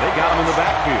defense. They got him in the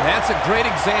backfield. That's a great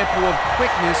example of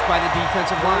quickness by the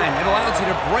defensive line. It allows you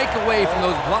to break away from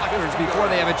those blockers before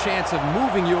they have a chance of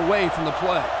moving you away from the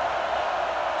play.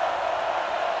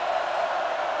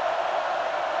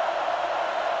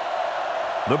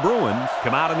 The Bruins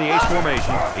come out in the ace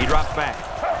formation. He drops back.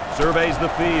 Surveys the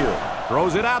field.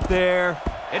 Throws it out there.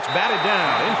 It's batted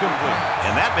down, incomplete,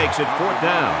 and that makes it 4th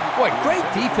down. Boy, great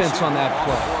defense on that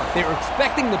play. They were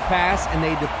expecting the pass, and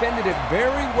they defended it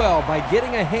very well by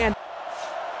getting a hand.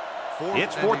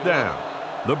 It's 4th down.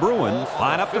 The Bruins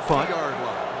line up to punt.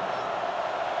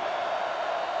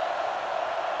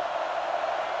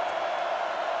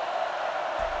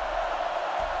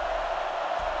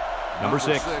 Number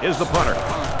 6 is the punter.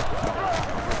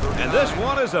 And this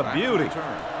one is a beauty.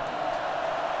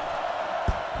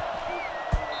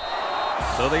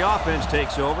 So the offense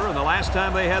takes over, and the last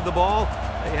time they had the ball,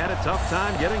 they had a tough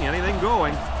time getting anything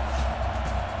going.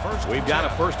 We've got a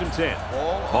 1st and 10.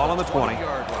 Ball on the 20.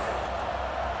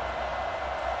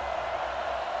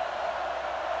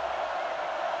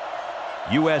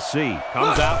 USC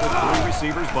comes out with 3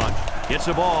 receivers bunch. Gets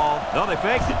the ball. No, they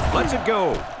faked it. Lets it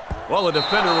go. Well, the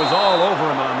defender was all over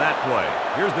him on that play.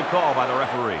 Here's the call by the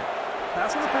referee.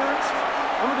 Pass interference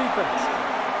on the defense.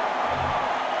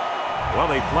 Well,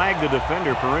 they flagged the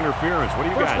defender for interference. What do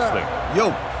you guys think? Yo,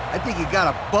 I think you got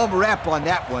a bum rap on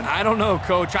that one. I don't know,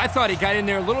 Coach. I thought he got in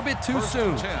there a little bit too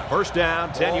soon. 1st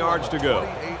down, 10 yards to go.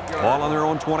 Ball on their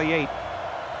own 28.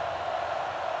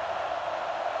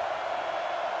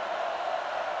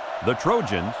 The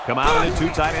Trojans come out in a 2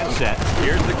 tight end set.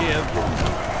 Here's the give.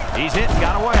 He's hit and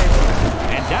got away.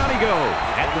 And down he goes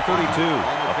at the 32.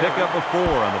 A pickup of 4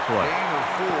 on the play.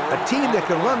 A team that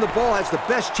can run the ball has the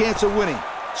best chance of winning.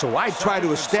 So I try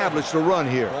to establish the run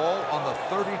here. Ball on the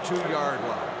 32-yard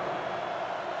line.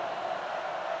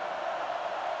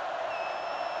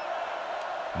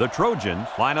 The Trojans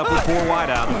line up with 4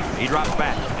 wideouts. He drops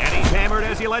back, and he's hammered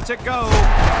as he lets it go.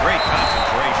 Great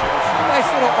concentration. Nice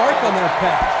little arc on that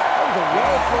pass. That was a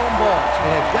well-thrown ball.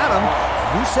 And it got him.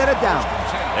 You set it down.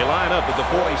 They line up at the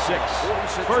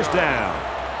 46. 1st down.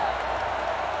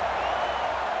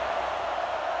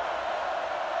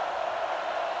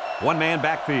 One man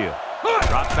backfield.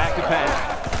 Drops back to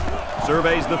pass.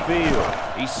 Surveys the field.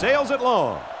 He sails it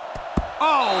long.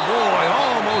 Oh, boy,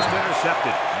 almost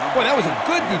intercepted. Boy, that was a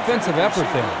good defensive effort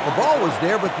there. The ball was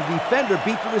there, but the defender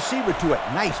beat the receiver to it.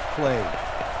 Nice play.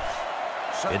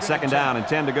 It's second down and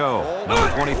 10 to go. Number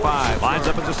 25 lines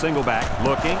up as a single back.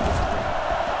 Looking.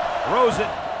 Throws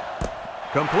it.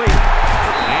 Complete.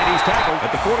 And he's tackled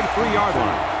at the 43-yard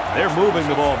line. They're moving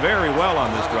the ball very well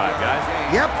on this drive, guys.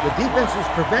 Yep, the defense is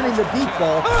preventing the deep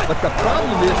ball, but the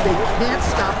problem is they can't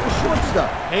stop the short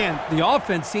stuff. And the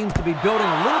offense seems to be building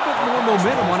a little bit more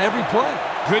momentum on every play.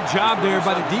 Good job there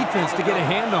by the defense to get a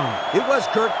hand on it. It was,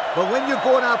 Kurt, but when you're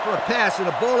going out for a pass and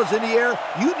the ball is in the air,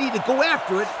 you need to go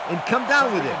after it and come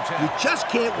down with it. You just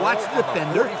can't watch the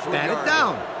defender bat it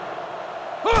down.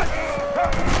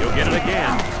 He'll get it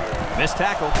again. Missed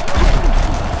tackle.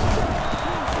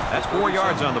 That's 4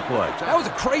 yards on the play. That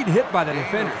was a great hit by the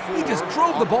defender. He just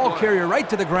drove the ball carrier right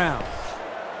to the ground.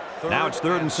 Now it's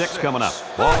 3rd and 6 coming up.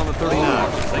 Ball on the 39.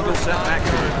 Single set back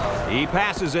to him. He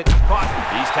passes it. Caught.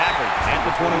 He's tackled at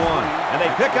the 21. And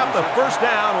they pick up the first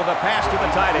down with a pass to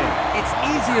the tight end. It's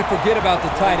easy to forget about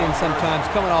the tight end sometimes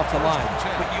coming off the line.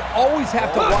 But you always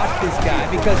have to watch this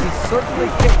guy because he's certainly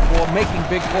capable of making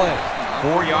big plays.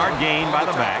 4-yard gain by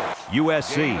the back.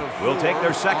 USC will take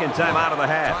their second time out of the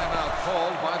half.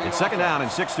 It's second down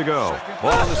and 6 to go.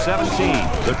 Ball on the 17.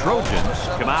 The Trojans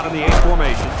come out in the 8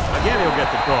 formation. Again, he'll get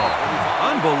the call.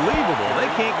 Unbelievable. They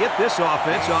can't get this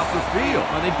offense off the field.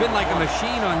 Well, they've been like a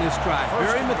machine on this drive.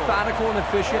 Very methodical and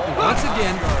efficient. And once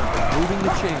again, moving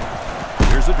the chain.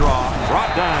 Here's a draw.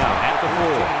 Brought down at the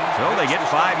 4. So they get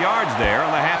 5 yards there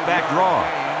on the halfback draw.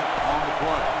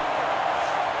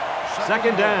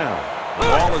 Second down. The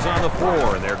ball is on the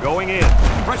 4, and they're going in.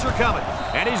 Pressure coming,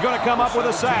 and he's going to come up with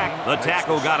a sack. The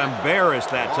tackle got embarrassed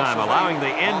that time, allowing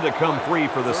the end to come free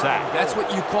for the sack. That's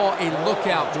what you call a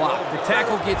lookout block. The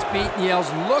tackle gets beat and yells,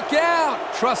 "Look out!"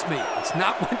 Trust me, it's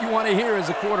not what you want to hear as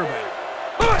a quarterback.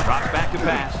 Drops back to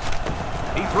pass.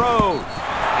 He throws,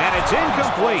 and it's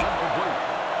incomplete.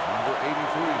 Number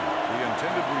 83, the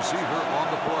intended receiver on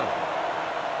the play.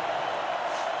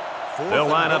 They'll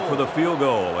line up for the field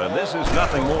goal, and this is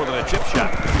nothing more than a chip shot.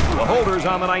 The holder's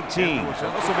on the 19, so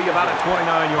this will be about a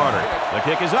 29-yarder. The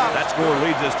kick is up. That score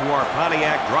leads us to our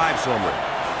Pontiac drive summary.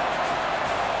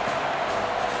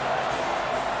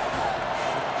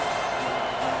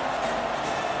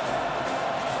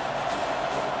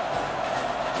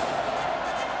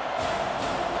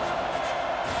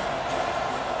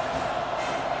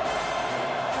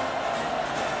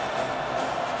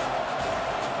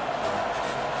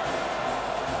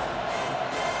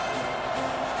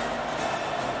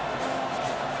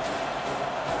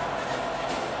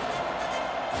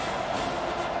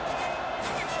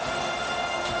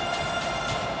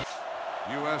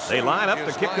 They line up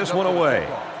to kick this one away.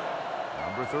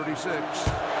 Number 36.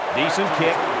 Decent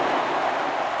kick.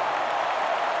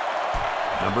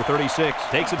 Number 36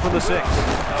 takes it from the 6.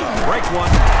 Breaks one.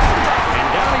 And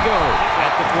down he goes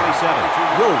at the 27.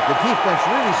 Yo, the defense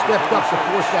really stepped up to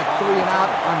force that 3 and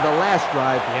out on the last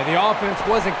drive. Yeah, the offense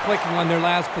wasn't clicking on their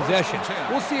last possession.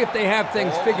 We'll see if they have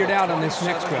things figured out on this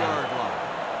next drive.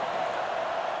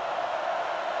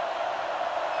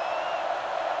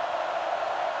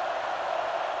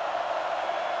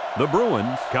 The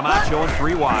Bruins come out showing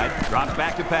 3 wide. Drops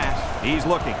back to pass. He's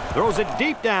looking. Throws it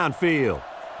deep downfield.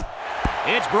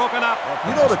 It's broken up.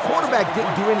 You know, the quarterback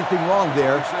didn't do anything wrong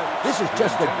there. This is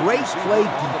just a great play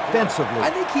defensively. I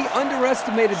think he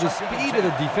underestimated the speed of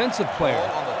the defensive player.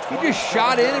 He just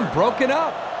shot in and broke it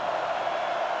up.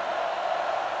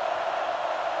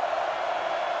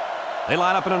 They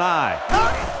line up in an I.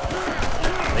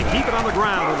 They keep it on the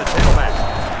ground with the tailback.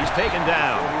 He's taken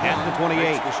down at the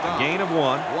 28. Gain of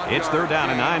 1. It's 3rd down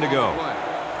and 9 to go.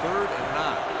 3rd and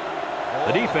 9.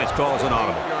 The defense calls an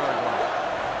audible.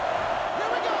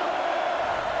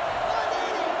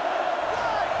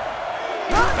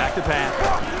 Back to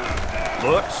pass.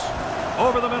 Looks.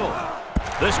 Over the middle.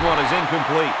 This one is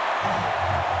incomplete.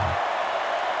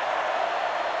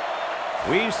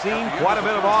 We've seen quite a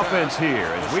bit of offense here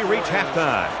as we reach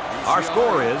halftime. Our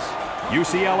score is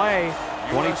UCLA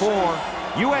 24,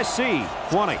 USC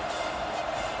 20.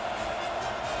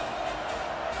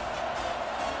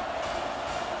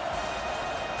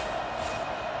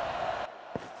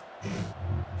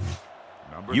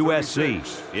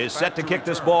 USC is set to kick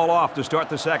this ball off to start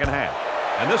the second half.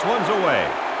 And this one's away.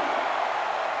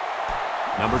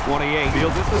 Number 28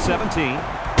 fields it to 17.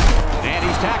 And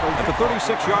he's tackled at the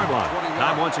 36-yard line.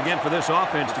 Time once again for this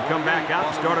offense to come back out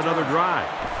and start another drive.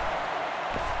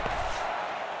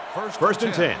 1st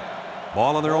and 10.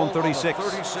 Ball on their own 36.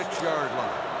 36-yard line.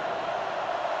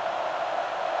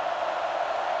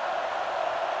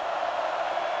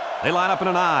 They line up in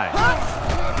an I.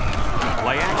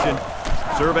 Play action.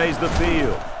 Surveys the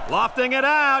field. Lofting it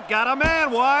out. Got a man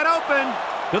wide open.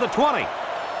 To the 20.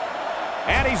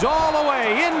 And he's all the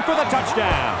way in for the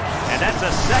touchdown. And that's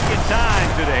the second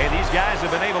time today these guys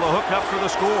have been able to hook up for the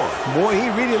score. Boy, he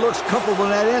really looks comfortable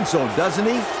in that end zone, doesn't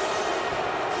he?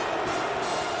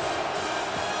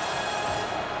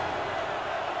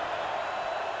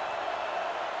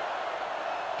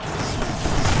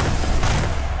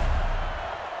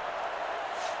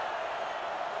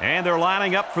 And they're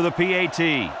lining up for the PAT.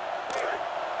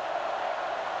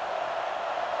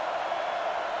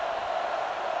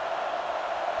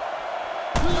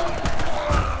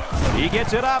 He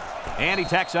gets it up, and he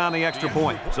tacks on the extra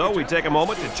point. So we take a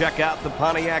moment to check out the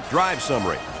Pontiac drive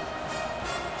summary.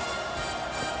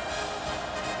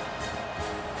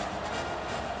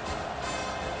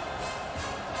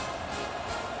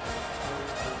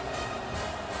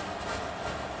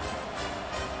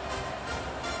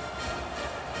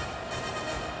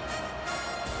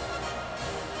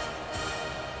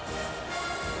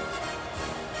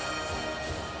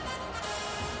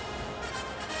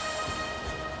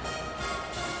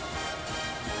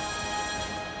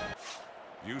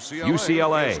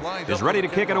 UCLA is ready to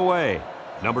kick it away.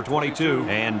 Number 22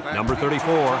 and number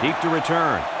 34 deep to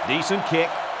return. Decent kick.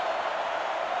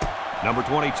 Number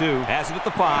 22 has it at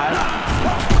the 5.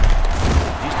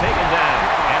 He's taken down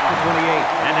at the 28.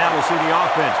 And now we'll see the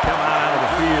offense come out of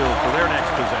the field for their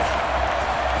next possession.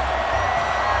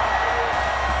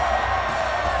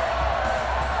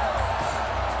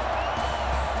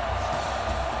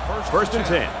 First and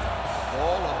 10.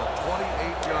 Ball on the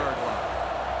 28-yard line.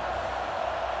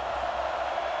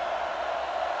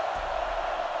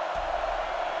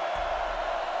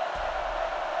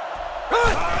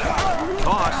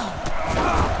 Toss.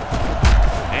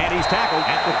 And he's tackled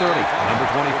at the 30. Number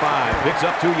 25 picks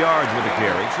up 2 yards with the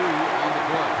carry.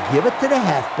 Give it to the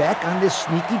halfback on this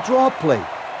sneaky draw play.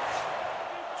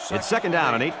 It's second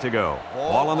down and 8 to go.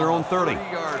 Ball on their own 30.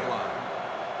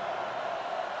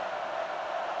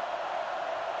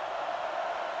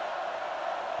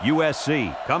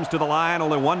 USC comes to the line,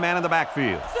 only one man in the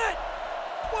backfield. Set.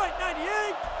 White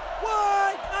 98.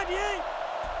 White 98.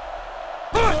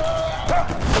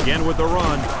 Again with the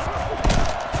run.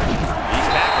 He's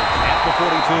tackled at the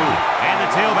 42. And the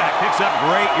tailback picks up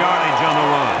great yardage on the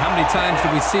run. How many times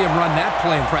did we see him run that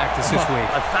play in practice this week?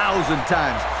 1,000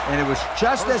 times. And it was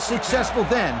just as successful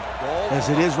then as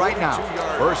it is right now.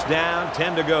 First down,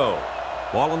 10 to go.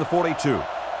 Ball on the 42.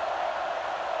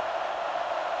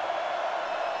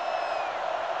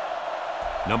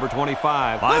 Number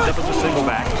 25 lines up as a single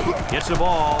back. Gets the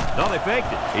ball. No, they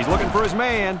faked it. He's looking for his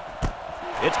man.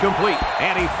 It's complete.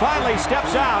 And he finally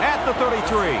steps out at the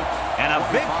 33. And a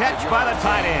big catch by the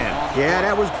tight end. Yeah,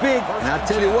 that was big. And I'll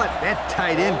tell you what, that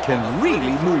tight end can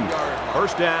really move.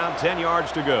 First down, 10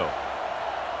 yards to go.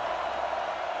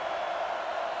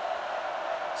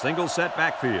 Single set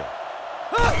backfield.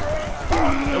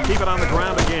 They'll keep it on the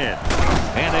ground again.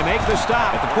 And they make the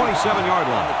stop at the 27-yard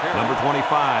line. Number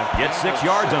 25 gets 6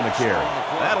 yards on the carry.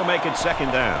 That'll make it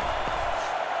second down.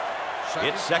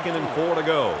 It's second and 4 to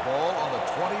go. Ball on the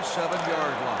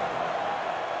 27-yard line.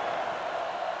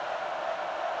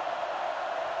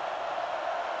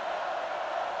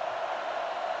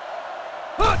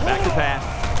 Back to pass.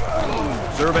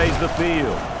 Surveys the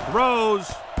field.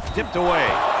 Throws. Tipped away.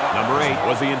 Number 8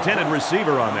 was the intended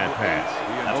receiver on that pass.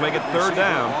 That'll make it third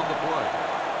down.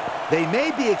 They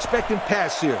may be expecting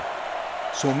pass here,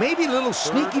 so maybe a little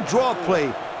sneaky draw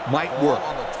play might work.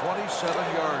 On the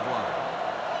 27-yard line.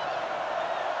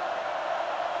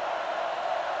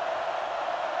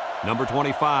 Number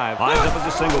 25 lines up as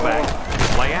a single back.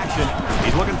 Play action.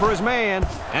 He's looking for his man,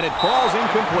 and it falls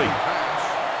incomplete.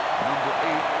 Number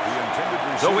 8, the intended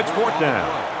receiver. So it's fourth down.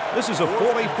 This is a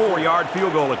 44-yard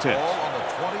field goal attempt. Ball on the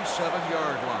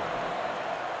 27-yard line.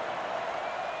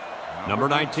 Number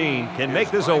 19 can make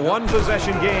this a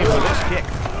one-possession game with this kick.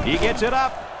 He gets it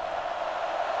up.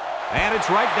 And it's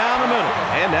right down the middle.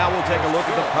 And now we'll take a look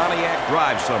at the Pontiac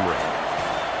drive summary.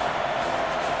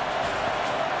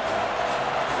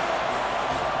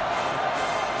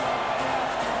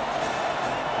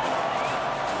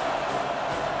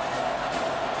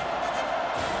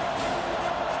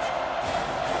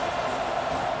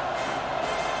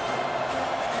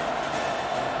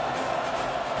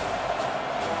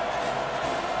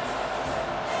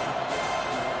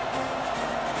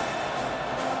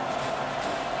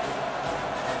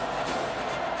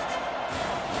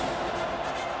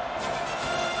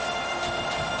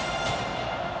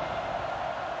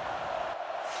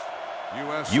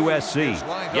 USC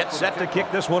gets set to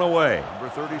kick this one away. Number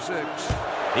 36.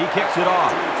 He kicks it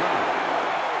off.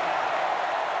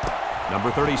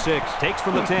 Number 36 takes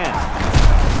from the 10.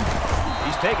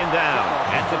 He's taken down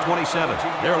at the 27.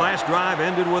 Their last drive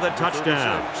ended with a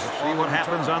touchdown. Let's see what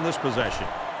happens on this possession.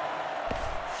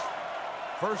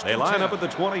 They line up at the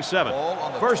 27.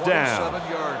 First down.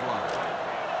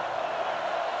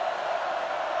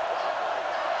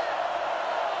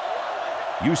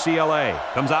 UCLA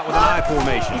comes out with an I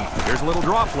formation. Here's a little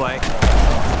draw play.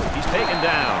 He's taken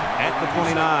down at the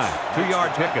 29.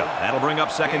 2-yard pickup. That'll bring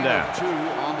up second down.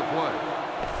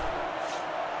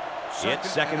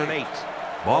 It's 2nd and 8.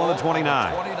 Ball on the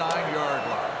 29. 29-yard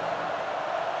line.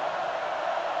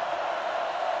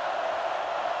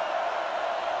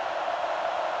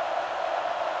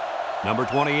 Number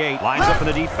 28 lines up in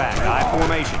the deep back. I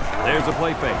formation. There's a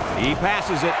play fake. He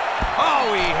passes it.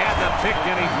 Oh, he had the pick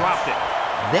and he dropped it.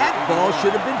 That ball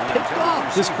should have been picked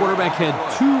off. This quarterback had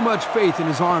too much faith in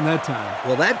his arm that time.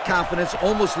 Well, that confidence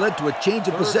almost led to a change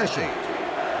of possession.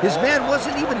 His man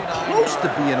wasn't even close to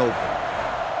being open.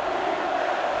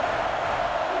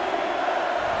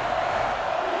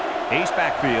 Ace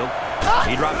backfield.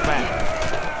 He drops back.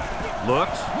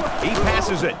 Looks. He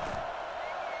passes it.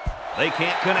 They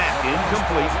can't connect.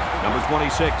 Incomplete. Number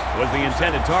 26 was the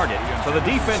intended target. So the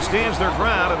defense stands their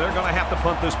ground, and they're going to have to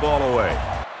punt this ball away.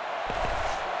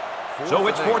 So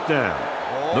it's 4th down.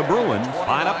 The Bruins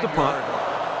line up to punt.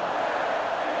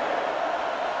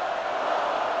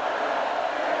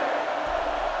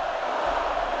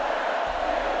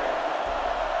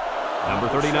 Number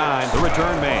 39, the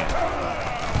return man.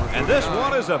 And this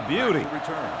one is a beauty.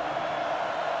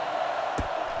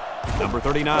 Number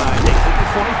 39 takes it to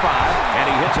 25, and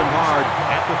he hits him hard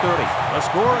at the 30. A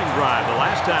scoring drive the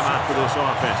last time out for this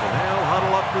offense, and they'll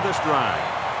huddle up for this drive.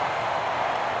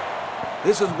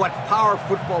 This is what power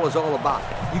football is all about.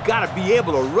 You got to be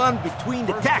able to run between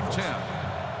the tackles. 10.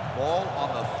 Ball on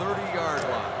the 30-yard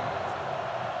line.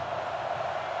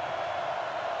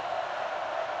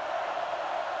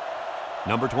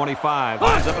 Number 25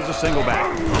 lines up as a single back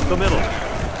up the middle.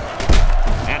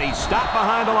 And he's stopped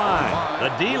behind the line. The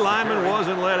D lineman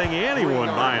wasn't letting anyone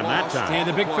by him that time. And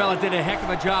the big fella did a heck of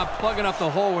a job plugging up the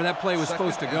hole where that play was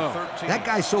supposed to go. That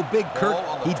guy's so big, Kirk,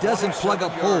 he doesn't plug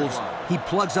up holes. He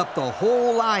plugs up the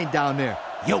whole line down there.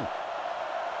 Yo.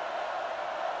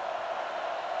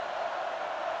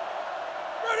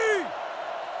 Ready!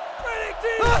 Ready,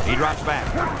 team! He drops back.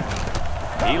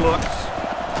 He looks.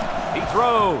 He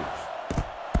throws.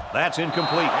 That's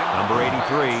incomplete. Number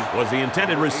 83 was the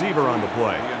intended receiver on the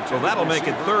play. So that'll make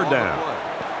it 3rd down.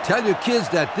 Tell your kids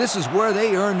that this is where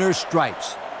they earn their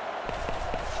stripes.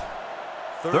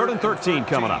 3rd and 13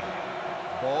 coming up.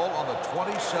 Ball on the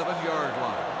 27-yard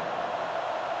line.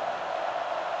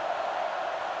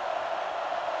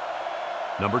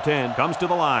 Number 10 comes to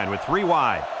the line with 3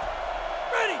 wide.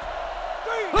 Ready!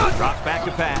 Drops back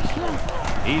to pass.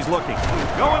 He's looking.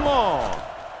 Going long.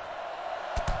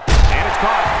 And it's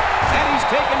caught. And he's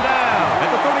taken down at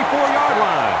the 34-yard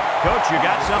line. Coach, you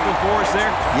got something for us there?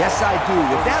 Yes, I do.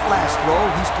 With that last throw,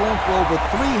 he's thrown for over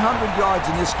 300 yards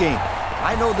in this game.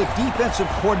 I know the defensive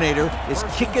coordinator is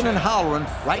kicking and hollering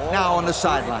right now on the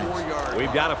sidelines.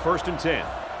 We've got a 1st and 10.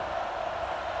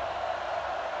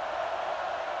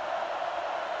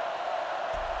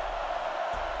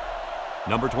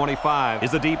 Number 25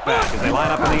 is the deep back as they line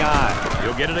up in the I.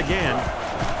 He'll get it again.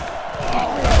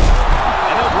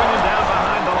 And they'll bring him down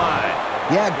behind the line.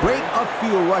 Yeah, great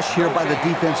upfield rush here by the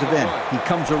defensive end. He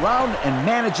comes around and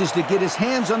manages to get his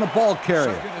hands on the ball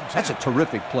carrier. That's a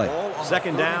terrific play.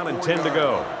 2nd down and 10 to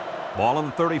go. Ball on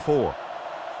the 34.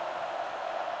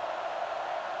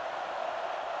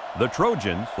 The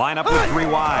Trojans line up with 3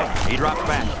 wide. He drops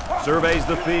back, surveys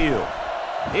the field.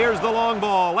 Here's the long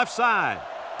ball, left side.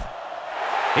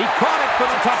 He caught it for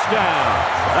the touchdown.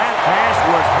 That pass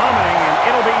was humming, and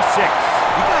it'll be 6.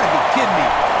 You gotta be kidding me.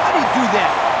 How do you do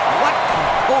that? What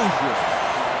composure.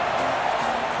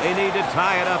 They need to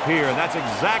tie it up here, and that's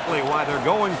exactly why they're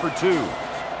going for 2.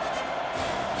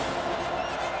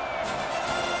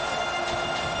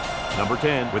 Number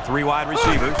 10 with 3 wide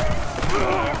receivers.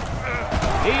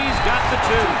 He's got the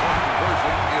 2.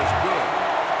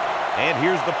 And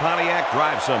here's the Pontiac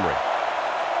drive summary.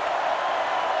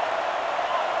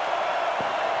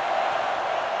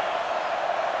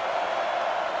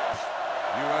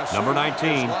 Number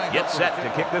 19 gets set to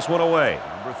kick this one away.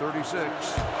 Number 36.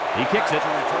 He kicks it.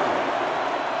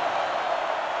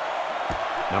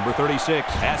 Number 36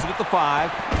 has it at the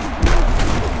 5.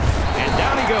 And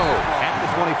down he goes at the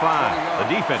 25.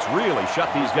 The defense really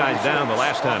shut these guys down the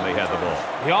last time they had the ball.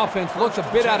 The offense looked a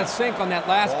bit out of sync on that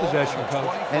last possession,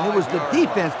 Coach. And it was the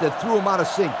defense that threw him out of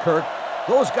sync, Kirk.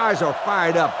 Those guys are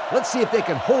fired up. Let's see if they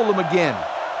can hold them again.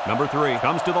 Number 3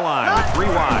 comes to the line with 3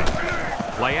 wide.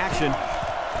 Play action.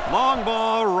 Long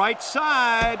ball, right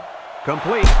side.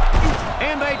 Complete.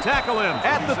 And they tackle him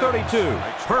at the 32.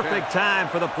 Perfect time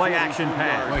for the play action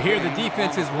pass. Well, here the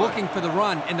defense is looking for the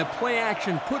run, and the play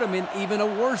action put them in even a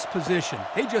worse position.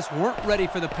 They just weren't ready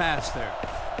for the pass there.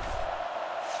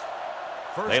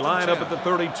 They line up at the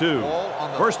 32.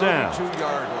 First down.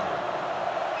 32-yard line.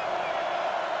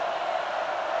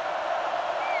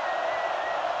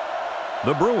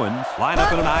 The Bruins line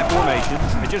up in an I formation.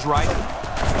 Pitch is right.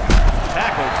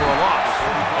 Tackled for a loss.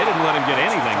 They didn't let him get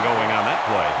anything going on that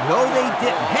play. No, they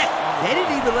didn't. Heck, they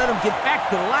didn't even let him get back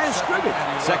to the line of scrimmage.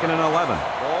 Second and 11.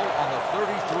 Ball on the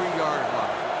 33-yard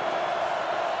line.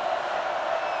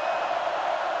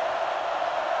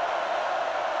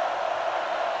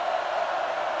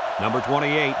 Number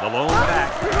 28, the lone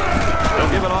back. They'll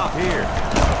give it off here.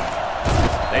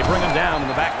 They bring him down in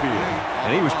the backfield,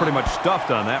 and he was pretty much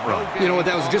stuffed on that run. You know what,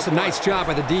 that was just a nice job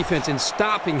by the defense in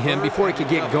stopping him before he could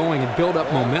get going and build up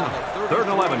momentum.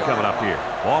 Third and 11 coming up here.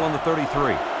 Ball on the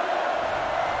 33.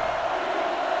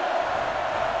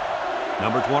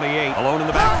 Number 28, alone in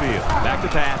the backfield. Back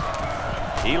to pass.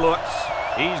 He looks.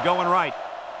 He's going right.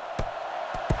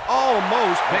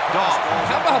 Almost picked off.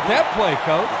 How about that play,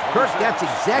 Coach? Kirk, that's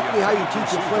exactly how you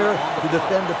teach a player to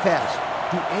defend the pass.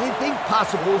 Do anything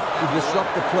possible to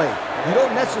disrupt the play. You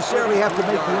don't necessarily have to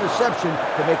make the interception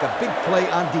to make a big play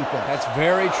on defense. That's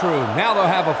very true. Now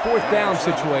they'll have a fourth down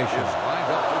situation.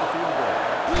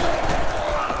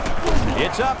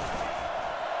 It's up.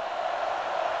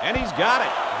 And he's got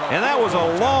it. And that was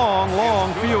a long,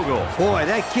 long field goal. Boy,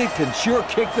 that kid can sure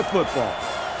kick the football.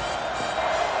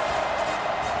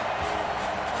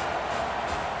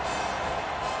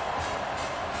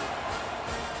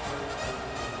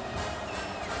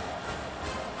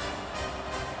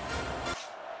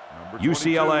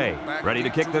 UCLA ready to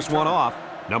kick this one off.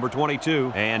 Number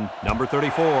 22 and number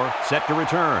 34 set to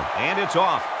return. And it's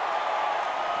off.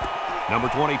 Number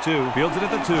 22 fields it at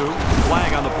the 2.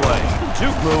 Flag on the play.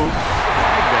 Juke move.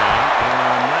 Flag down. And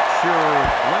I'm not sure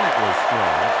when it was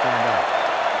thrown. Let's find out.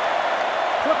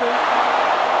 Clipping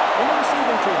on the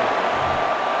receiving team.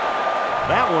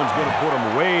 That one's going to put him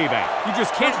way back. You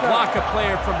just can't block a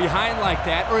player from behind like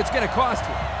that, or it's going to cost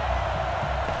you.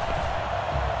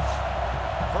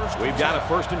 We've got a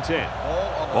first and 10.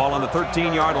 Ball on the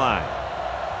 13-yard line.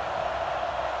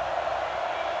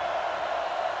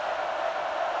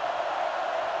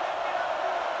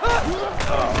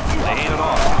 They hand it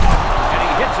off. And he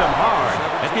hits him hard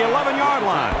at the 11-yard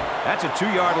line. That's a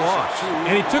 2-yard loss.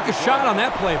 And he took a shot on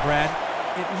that play, Brad.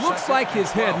 It looks like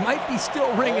his head might be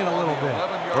still ringing a little bit.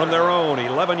 From their own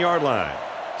 11-yard line.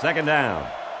 Second down.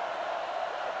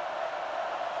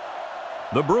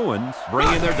 The Bruins bring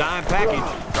in their dime package.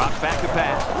 Drops back to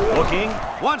pass. Looking.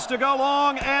 Wants to go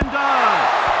long and does.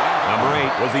 Number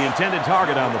 8 was the intended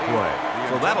target on the play.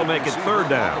 So that'll make it third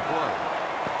down.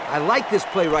 I like this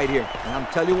play right here, and I'm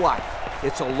telling you why.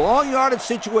 It's a long yardage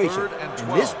situation, and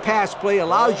this pass play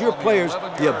allows your players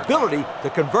the ability to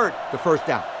convert the first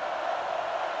down.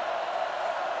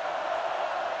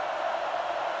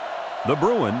 The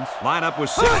Bruins line up with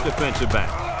 6 defensive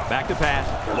backs. Back to pass.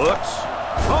 Looks.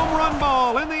 Home run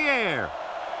ball in the air.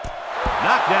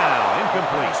 Knocked down,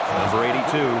 incomplete. Number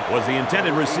 82 was the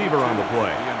intended receiver on the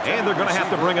play. And they're going to have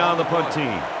to bring on the punt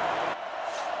team.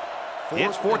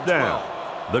 It's fourth down.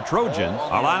 The Trojans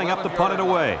are lining up to punt it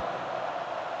away.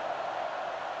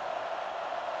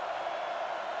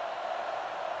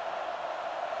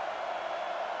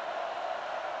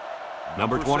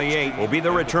 Number 28 will be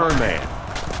the return man.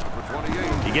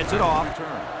 He gets it off.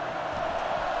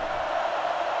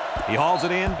 He hauls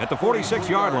it in at the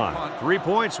 46-yard line. 3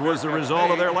 points was the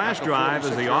result of their last drive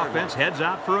as the offense heads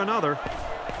out for another.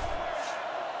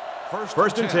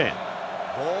 First and 10.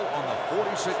 Ball on the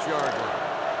 46-yard line.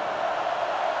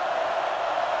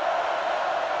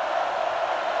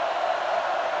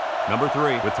 Number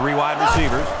 3 with 3 wide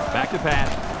receivers. Back to pass.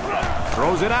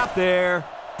 Throws it out there.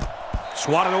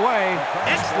 Swatted away.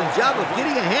 Excellent job of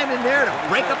getting a hand in there to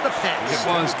break up the pass. It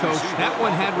was, Coach. That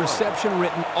one had reception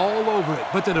written all over it,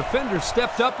 but the defender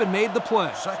stepped up and made the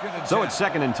play. So it's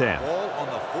second and 10. Ball on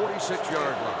the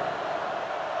 46-yard line.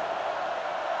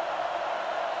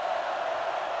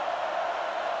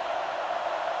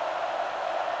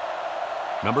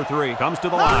 Number 3 comes to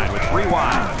the line with 3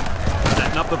 wide.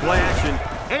 Setting up the play action.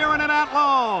 Airing it out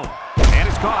long. And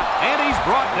it's caught, and he's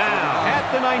brought down at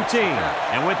the 19.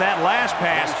 And with that last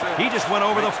pass, he just went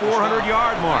over the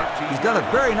 400-yard mark. He's done a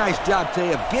very nice job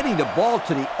today of getting the ball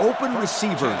to the open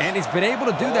receivers. And he's been able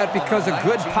to do that because of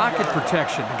good pocket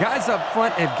protection. The guys up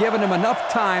front have given him enough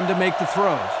time to make the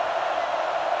throws.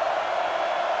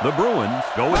 The Bruins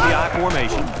go with the I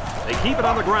formation. They keep it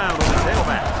on the ground on the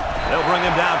tailbacks. They'll bring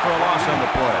him down for a loss on the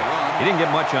play. He didn't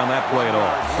get much on that play at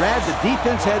all. Brad, the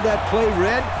defense had that play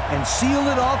read and sealed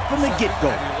it off from the get-go.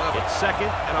 It's 2nd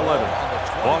and 11.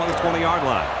 Ball on the 20-yard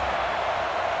line.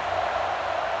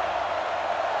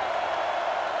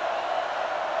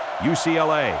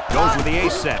 UCLA goes with the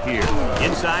ace set here.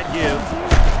 Inside give.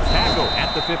 Tackle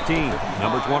at the 15.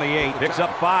 Number 28 picks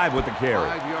up 5 with the carry.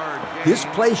 This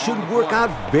play should work out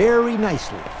very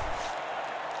nicely.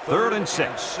 3rd and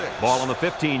 6. Ball on the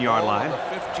 15-yard line.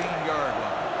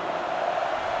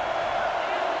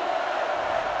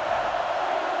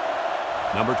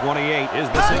 Number 28 is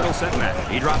the single setback.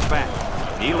 He drops back.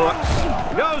 He looks.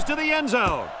 Goes to the end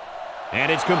zone.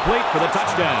 And it's complete for the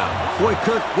touchdown. Boy,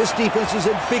 Kirk, this defense is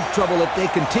in big trouble if they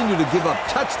continue to give up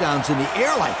touchdowns in the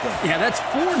air like that. Yeah, that's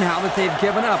 4 now that they've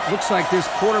given up. Looks like this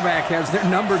quarterback has their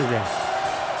number today.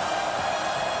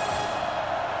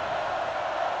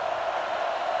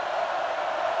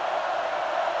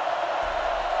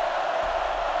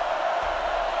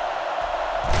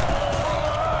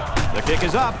 The kick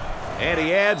is up, and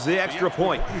he adds the extra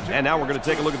point. And now we're going to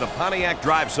take a look at the Pontiac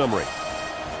drive summary.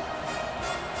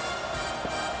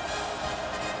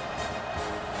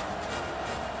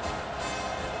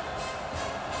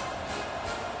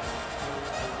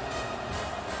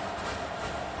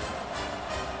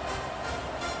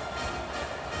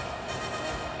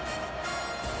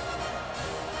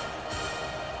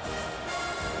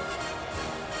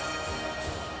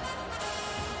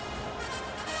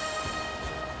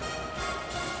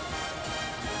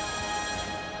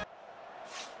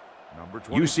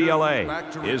 UCLA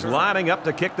is lining up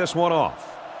to kick this one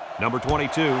off. Number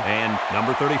 22 and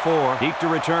number 34 deep to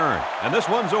return. And this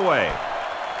one's away.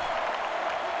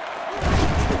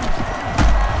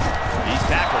 He's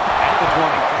tackled at the 20.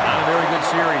 Not a very good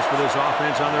series for this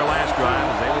offense on their last drive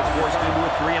as they were forced into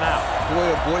a 3 and out.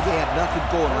 Boy, oh boy, they had nothing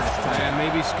going last time. Yeah,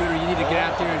 maybe, Scooter, you need to get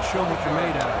out there and show them what you're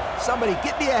made of. Somebody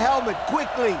get me a helmet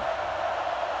quickly.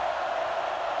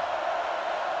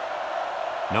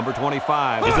 Number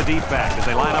 25 is the deep back as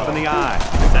they line up in the I.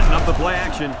 Setting up the play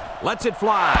action. Lets it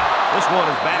fly. This one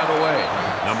is batted away.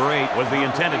 Number 8 was the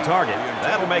intended target.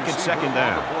 That'll make it 2nd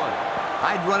down.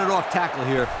 I'd run it off tackle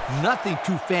here. Nothing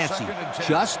too fancy.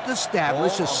 Just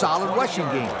establish a solid rushing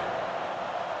game.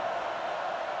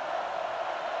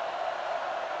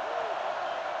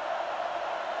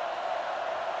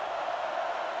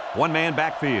 One-man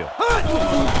backfield.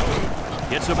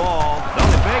 Gets the ball.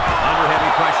 Doesn't make it. Under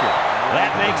heavy pressure.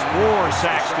 That makes 4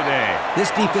 sacks today.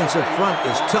 This defensive front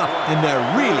is tough, and they're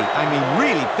really,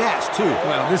 really fast, too.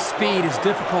 Well, this speed is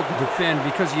difficult to defend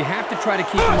because you have to try to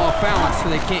keep them off balance so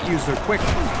they can't use their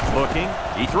quickness. Looking.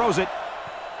 He throws it.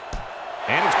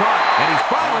 And it's caught. And he's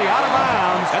finally out of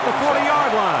bounds at the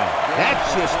 40-yard line.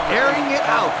 That's just airing it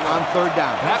out on 3rd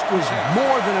down. That was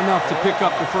more than enough to pick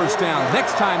up the 1st down.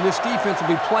 Next time, this defense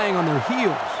will be playing on their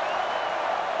heels.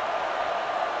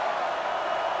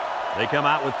 They come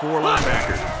out with 4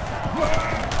 linebackers.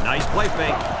 Nice play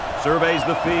fake. Surveys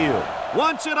the field.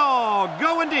 Wants it all.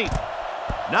 Going deep.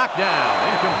 Knocked down.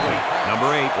 Incomplete.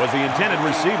 Number 8 was the intended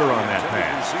receiver on that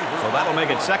pass. So that'll make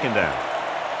it 2nd down.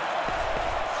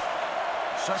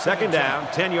 2nd down,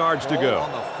 10 yards to go.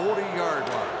 On the 40-yard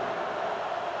line.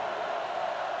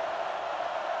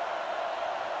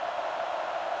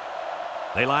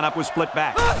 They line up with split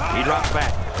back. He drops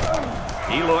back.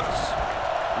 He looks.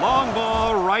 Long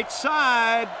ball, right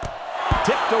side.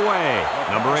 Tipped away.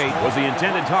 Number 8 was the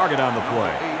intended target on the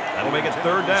play. That'll make it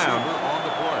 3rd down.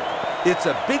 It's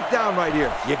a big down right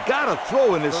here. You got to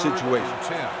throw in this situation.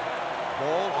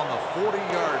 Ball on the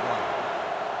 40-yard line.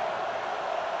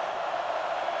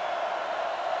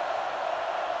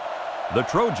 The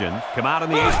Trojans come out in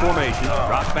the ace formation.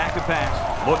 Drops back to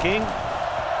pass. Looking.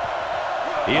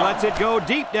 He lets it go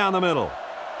deep down the middle.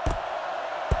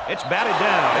 It's batted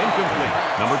down, incomplete.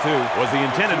 Number 2 was the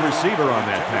intended receiver on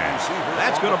that pass.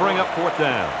 That's going to bring up 4th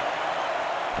down.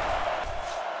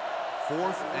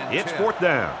 4th and 10. It's 4th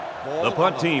down. The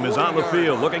punt team is on the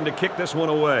field looking to kick this one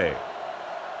away.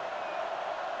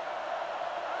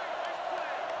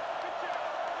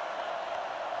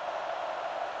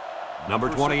 Number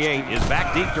 28 is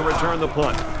back deep to return the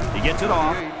punt. He gets it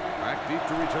off. Back deep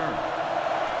to return.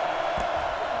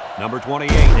 Number 28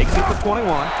 takes it to 21.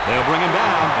 They'll bring him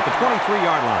down at the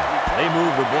 23-yard line. They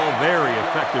moved the ball very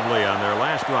effectively on their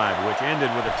last drive, which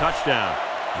ended with a touchdown.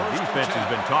 The defense has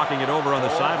been talking it over on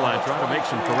the sideline, trying to make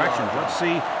some corrections. Let's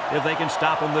see if they can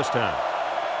stop them this time.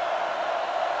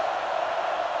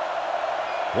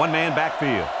 One-man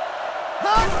backfield.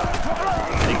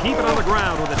 They keep it on the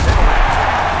ground with a tailback.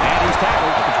 And he's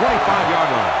tackled at the 25-yard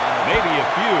line. Maybe a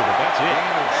few, but that's it.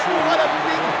 What a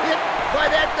big hit by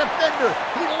that defender.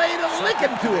 He laid a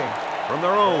licking to him. From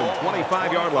their own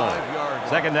 25-yard line.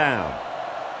 Second down.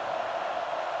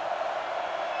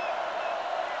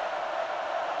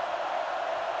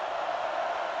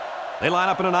 They line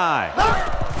up in an I.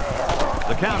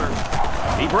 The counter.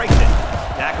 He breaks it.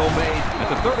 Tackle made at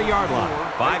the 30-yard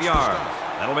line. 5 yards.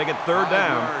 That'll make it third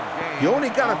down. You only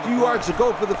got a few yards to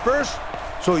go for the first,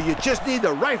 so you just need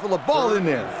to rifle the ball in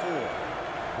there.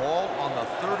 Ball on the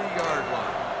 30-yard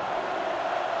line.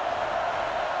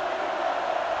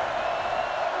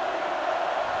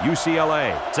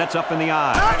 UCLA sets up in the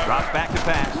I. Drops back to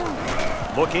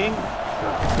pass. Looking.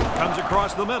 Comes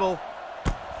across the middle.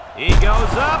 He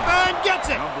goes up and gets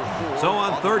it. So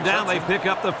on third down, they pick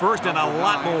up the first and a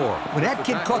lot more. When that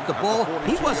kid caught the ball,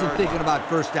 he wasn't thinking about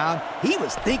first down. He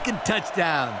was thinking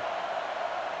touchdown.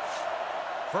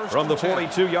 From the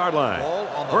 42-yard line.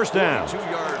 First down.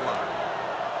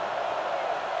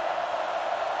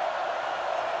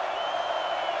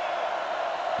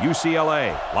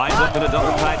 UCLA lines up in a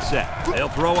double tight set. They'll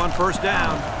throw on first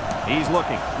down. He's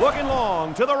looking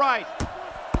long to the right.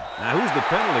 Now, who's the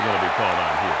penalty going to be called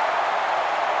on here?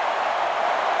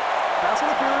 Pass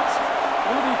interference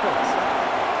on the defense.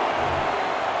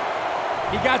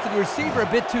 He got to the receiver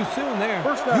a bit too soon there.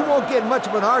 First down. You won't get much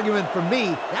of an argument from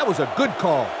me. That was a good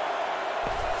call.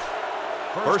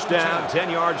 First down, 10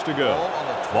 yards to go.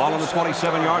 Ball on the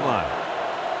 27-yard line.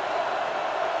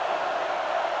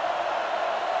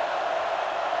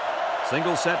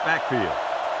 Single set backfield.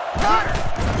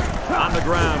 On the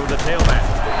ground with the tailback.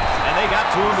 And they got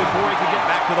to him before he could get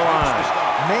back to the line.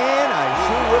 Man, I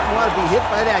sure wouldn't want to be hit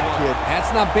by that kid. That's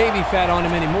not baby fat on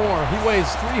him anymore. He weighs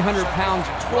 300 pounds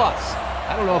plus.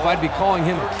 I don't know if I'd be calling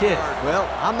him a kid. Well,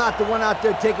 I'm not the one out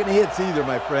there taking the hits either,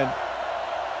 my friend.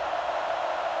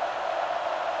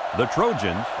 The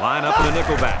Trojans line up in a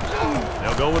nickelback.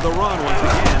 They'll go with the run once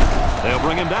again. They'll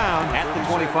bring him down at the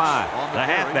 25. The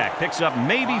halfback picks up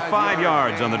maybe 5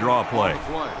 yards on the draw play.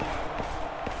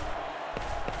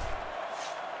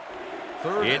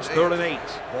 It's 3rd and 8.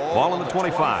 Ball on the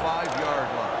 25.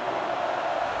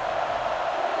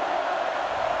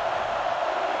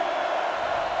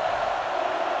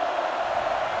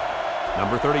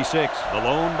 Number 36, the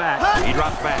lone back. He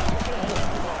drops back.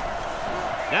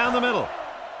 Down the middle.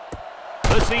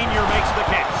 The senior makes the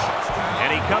catch.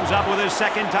 And he comes up with his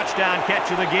second touchdown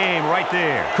catch of the game right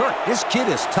there. Kirk, this kid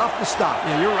is tough to stop.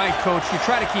 Yeah, you're right, Coach. You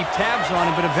try to keep tabs on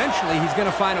him, but eventually he's going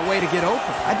to find a way to get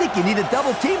open. I think you need to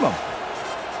double team him.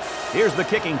 Here's the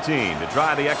kicking team to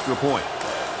try the extra point.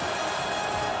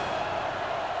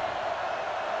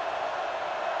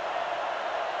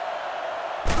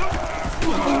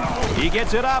 He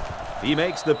gets it up. He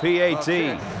makes the PAT.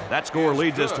 That score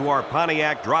leads us to our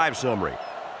Pontiac drive summary.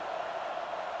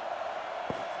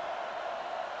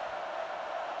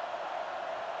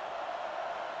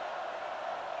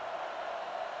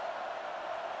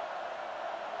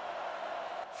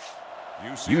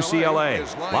 UCLA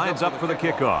lines up for the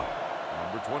kickoff.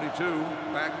 Number 22,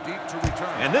 back deep to return.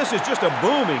 And this is just a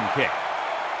booming kick.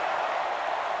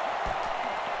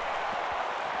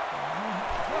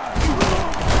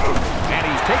 And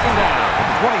he's taken down at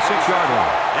the 26-yard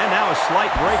line. And now a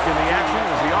slight break in the action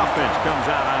as the offense comes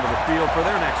out onto the field for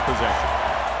their next possession.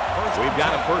 We've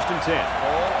got a 1st and 10.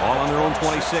 All on their own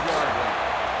 26.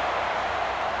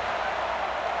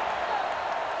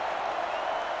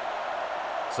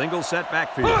 Single set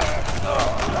backfield.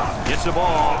 Gets the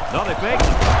ball. No, they fake.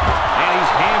 And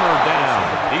he's hammered down.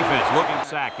 Defense looking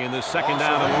sack in this second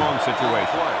down and long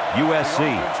situation.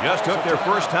 USC just took their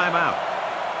first time out.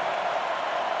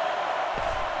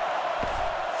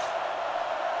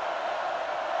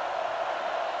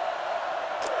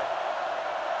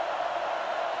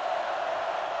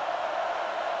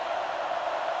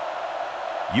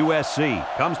 USC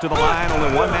comes to the line,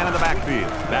 only one man in the backfield.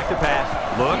 Back to pass,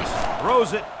 looks,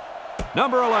 throws it.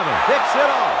 Number 11 picks it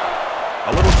off.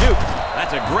 A little juke.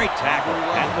 That's a great tackle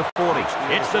at the 40.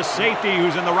 It's the safety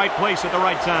who's in the right place at the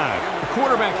right time. The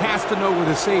quarterback has to know where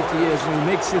the safety is when he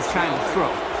makes this kind of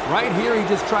throw. Right here, he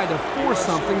just tried to force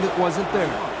something that wasn't there.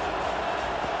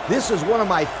 This is one of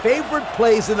my favorite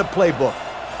plays in the playbook.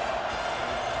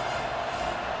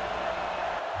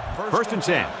 1st and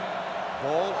 10.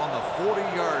 Ball on the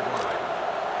 40-yard line.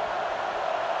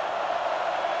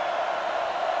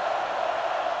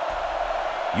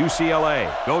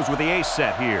 UCLA goes with the ace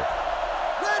set here.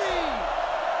 Ready!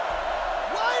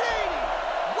 Wide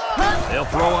 80! They'll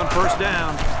throw on first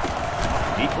down.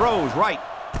 He throws right.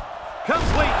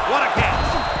 Complete. What a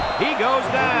catch. He goes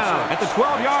down at the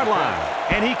 12-yard line.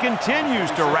 And he continues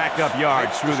to rack up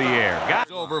yards through the air. Got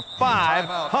over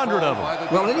 500 of them.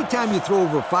 Well, anytime you throw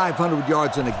over 500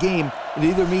 yards in a game, it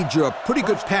either means you're a pretty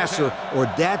good passer or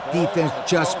that defense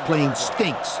just plain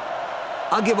stinks.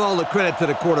 I'll give all the credit to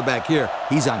the quarterback here.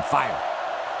 He's on fire.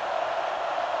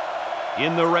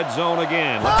 In the red zone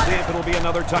again. Let's see if it'll be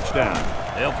another touchdown.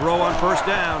 They'll throw on first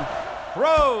down.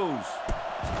 Throws.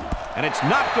 And it's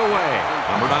knocked away.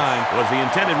 Number 9 was the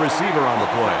intended receiver on the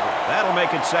play. That'll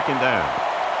make it second down.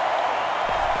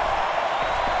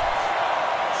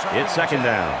 It's second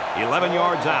down. 11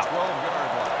 yards out.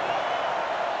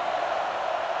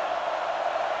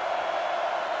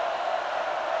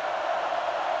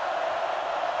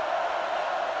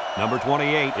 Number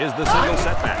 28 is the single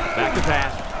setback. Back to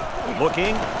pass.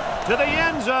 Looking to the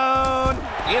end zone.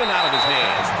 In and out of his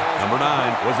hands. Number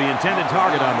 9 was the intended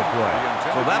target on the play.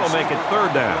 So that'll make it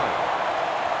third down.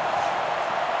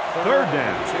 Third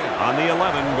down on the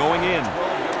 11 going in.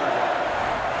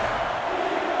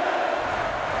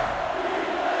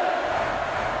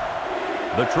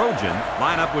 The Trojans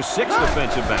line up with 6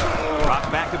 defensive backs. Drops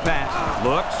back to pass.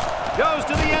 Looks. Goes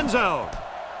to the end zone.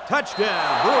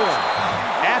 Touchdown, Bruins.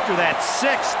 After that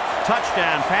 6th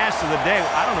touchdown pass of the day,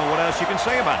 I don't know what else you can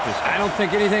say about this guy. I don't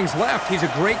think anything's left. He's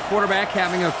a great quarterback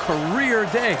having a career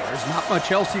day. There's not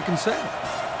much else you can say.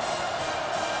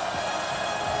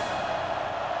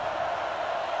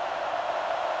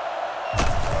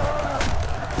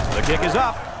 The kick is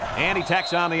up, and he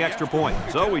tacks on the extra point.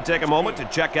 So we take a moment to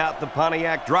check out the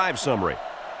Pontiac drive summary.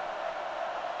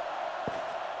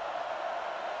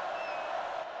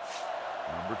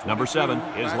 Number 7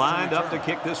 is lined up to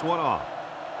kick this one off.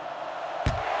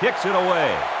 Kicks it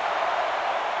away.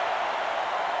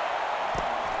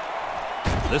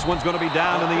 This one's going to be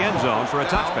down in the end zone for a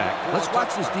touchback. Let's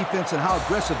watch this defense and how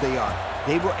aggressive they are.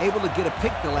 They were able to get a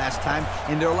pick the last time,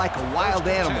 and they're like a wild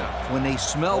animal. When they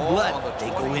smell blood, they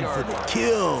go in for the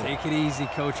kill. Take it easy,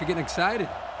 Coach. You're getting excited.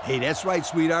 Hey, that's right,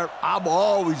 sweetheart. I'm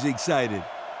always excited.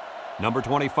 Number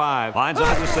 25 lines up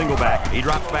as a single back. He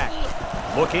drops back.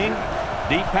 Looking.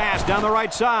 Deep pass down the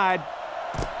right side.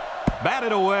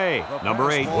 Batted away.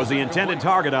 Number 8 was the intended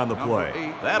target on the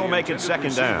play. That'll make it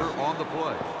second down.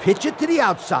 Pitch it to the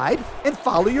outside and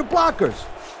follow your blockers.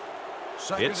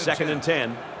 It's second and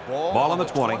 10. Ball on the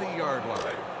 20.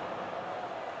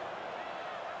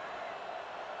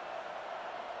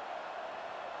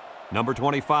 Number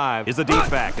 25 is the deep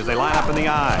back as they line up in the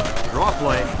I. Draw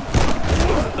play.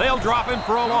 They'll drop him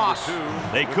for a loss.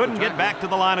 They couldn't get back to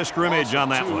the line of scrimmage on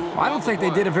that one. I don't think they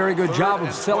did a very good job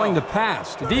of selling the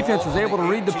pass. The defense was able to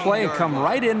read the play and come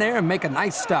right in there and make a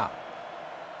nice stop.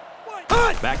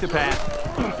 Back to pass.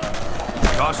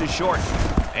 Toss is short.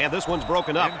 And this one's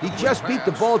broken up. He just beat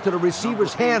the ball to the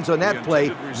receiver's hands on that play.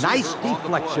 Nice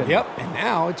deflection. Yep, and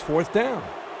now it's fourth down.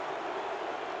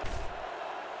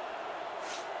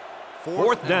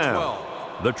 Fourth down.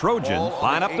 The Trojans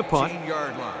line up to punt.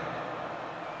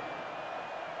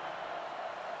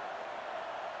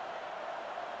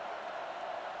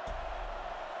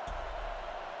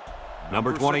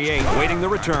 Number 28 waiting the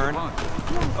return.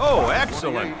 Oh,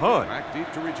 excellent punt. Back deep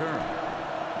to return.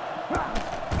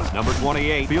 Number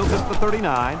 28 fields at the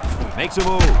 39. Makes a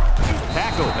move.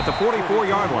 Tackle at the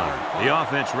 44-yard line. The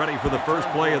offense ready for the first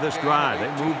play of this drive.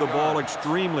 They moved the ball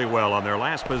extremely well on their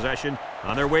last possession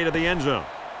on their way to the end zone.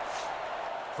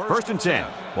 First and 10.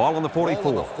 Ball on the 44.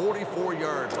 Ball on the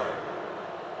 44-yard line.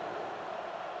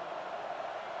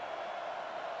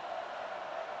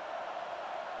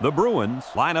 The Bruins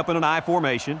line up in an I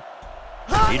formation.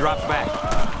 He drops back.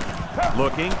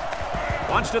 Looking.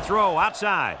 Wants to throw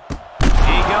outside.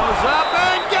 He goes up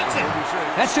and gets it.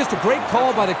 That's just a great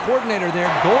call by the coordinator there,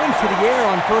 going to the air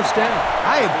on first down.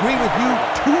 I agree with you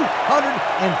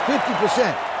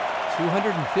 250%.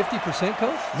 250%,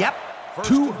 Coach? Yep,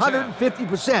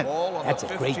 250%. That's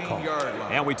a great call.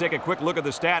 And we take a quick look at the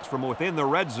stats from within the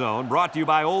red zone, brought to you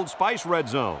by Old Spice Red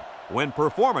Zone, when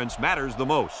performance matters the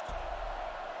most.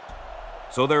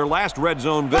 So their last red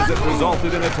zone visit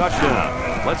resulted in a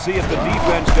touchdown. Let's see if the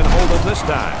defense can hold them this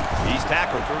time. He's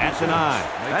tackled at the 9.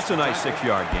 That's a nice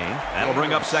 6-yard gain. That'll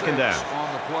bring up second down.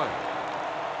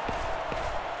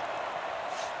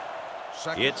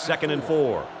 It's second and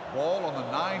 4. Ball on the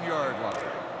 9-yard line.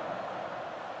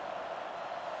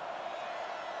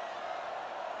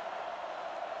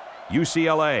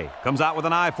 UCLA comes out with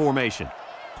an I formation.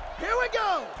 Here we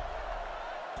go.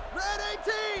 Red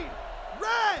 18.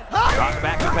 Red. Drops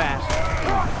back to pass.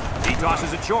 He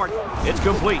tosses it short. It's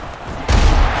complete.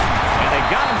 And they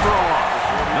got him for a loss.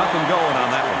 Nothing going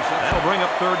on that one. That'll bring up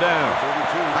third down.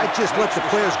 I just let the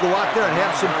players go out there and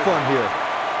have some fun here.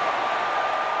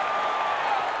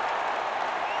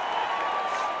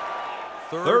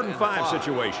 Third and 5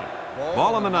 situation.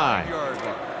 Ball on the 9.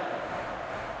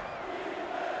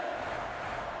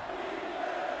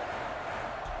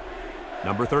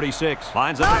 Number 36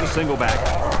 lines up as a single back.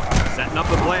 Setting up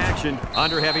the play action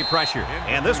under heavy pressure.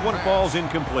 And this one falls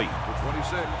incomplete. The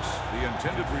 26, the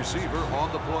intended receiver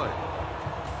on the play.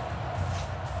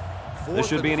 This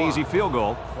should be an easy field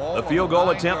goal. The field goal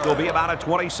attempt will be about a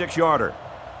 26-yarder.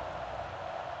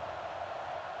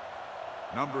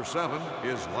 Number 7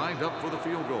 is lined up for the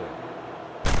field goal.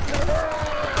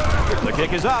 The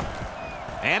kick is up.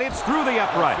 And it's through the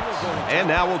uprights. And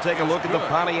now we'll take a look at the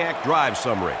Pontiac drive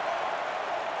summary.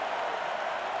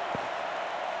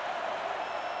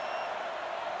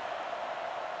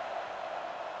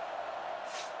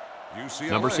 UCLA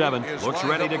Number 7 looks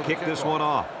ready to kick this one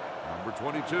off. Number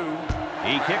 22.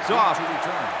 He kicks off.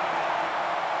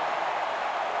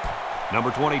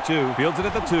 Number 22 fields it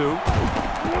at the 2.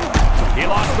 He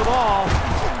lost the ball.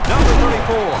 Number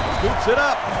 34 scoops it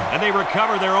up, and they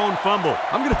recover their own fumble.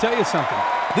 I'm going to tell you something.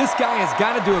 This guy has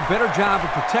got to do a better job of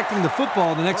protecting the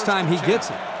football the next time he gets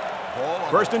it.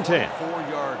 First and 10.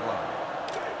 4-yard line.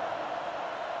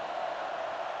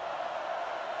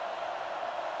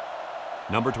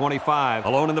 Number 25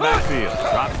 alone in the backfield.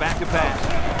 Drops back to pass.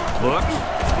 Looks.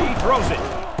 He throws it.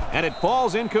 And it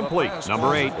falls incomplete.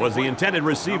 Number 8 was the intended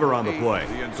receiver on the play.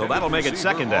 So that'll make it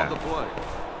second down.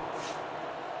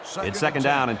 It's second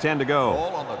down and 10 to go.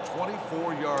 Ball on the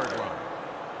 24-yard line.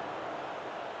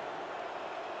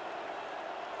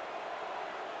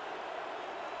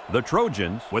 The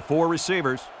Trojans with 4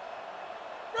 receivers.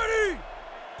 Ready.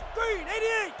 Green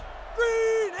 88.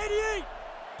 Green 88.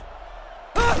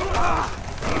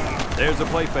 There's the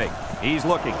play fake. He's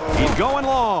looking. He's going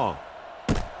long.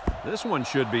 This one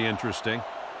should be interesting.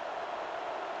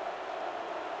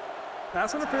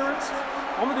 Pass interference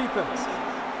on the defense.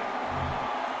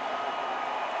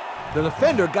 The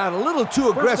defender got a little too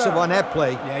aggressive on that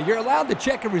play. Yeah, you're allowed to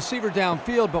check a receiver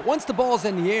downfield, but once the ball's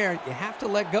in the air, you have to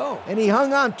let go. And he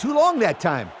hung on too long that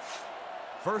time.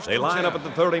 They line up at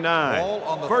the 39. Ball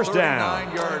on the First down.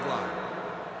 39-yard line.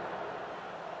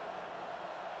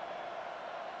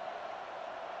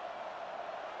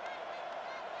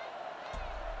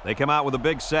 They come out with a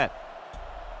big set.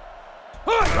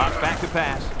 Drops back to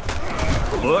pass.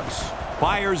 Looks.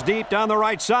 Fires deep down the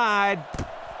right side.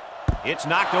 It's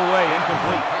knocked away,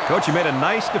 incomplete. Coach, you made a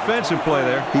nice defensive play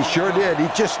there. He sure did. He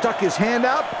just stuck his hand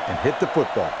out and hit the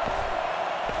football.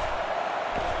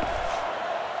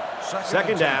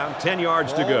 Second down, 10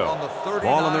 yards to go.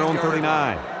 Ball on their own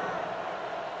 39.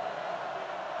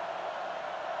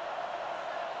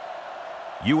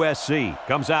 USC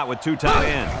comes out with 2 tight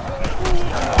ends.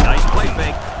 Nice play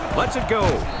fake. Lets it go.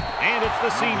 And it's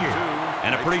the senior.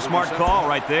 And a pretty smart call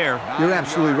right there. You're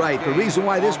absolutely right. The reason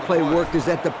why this play worked is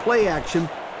that the play action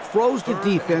froze the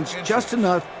defense just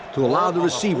enough to allow the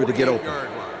receiver to get open.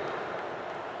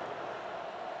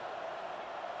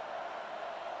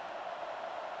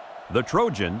 The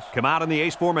Trojans come out in the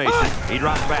ace formation. He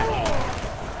drops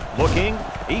back. Looking.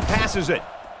 He passes it.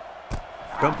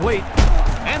 Complete.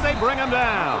 And they bring him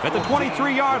down at the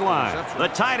 23-yard line. The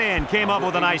tight end came up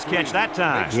with a nice catch that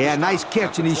time. Yeah, nice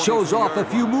catch, and he shows off a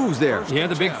few moves there. Yeah,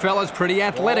 the big fella's pretty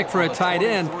athletic for a tight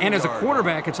end, and as a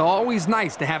quarterback, it's always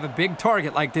nice to have a big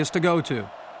target like this to go to.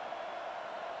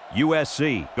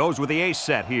 USC goes with the ace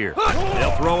set here.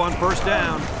 They'll throw on first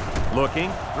down.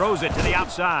 Looking. Throws it to the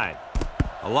outside.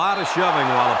 A lot of shoving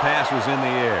while the pass was in the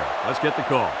air. Let's get the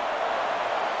call.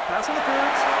 Pass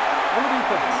interference on the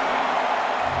defense.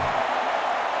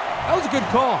 That was a good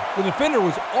call. The defender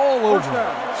was all over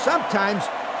him. Sometimes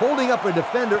holding up a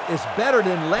defender is better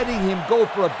than letting him go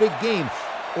for a big game,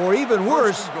 or even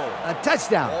worse, a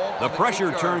touchdown. The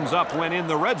pressure turns up when in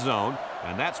the red zone,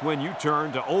 and that's when you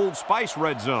turn to Old Spice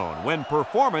red zone, when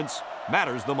performance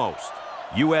matters the most.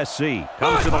 USC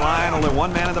comes to the line, only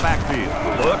one man in the backfield.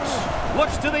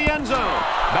 Looks to the end zone.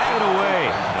 Batted away.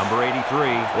 Number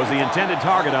 83 was the intended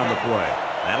target on the play.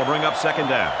 That'll bring up second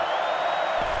down.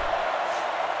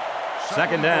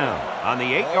 Second down on the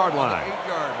 8-yard line.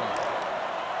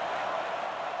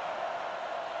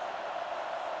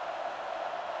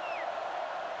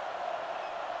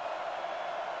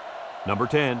 Number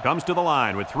 10 comes to the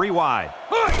line with 3 wide.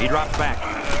 He drops back.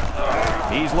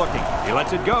 He's looking. He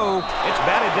lets it go. It's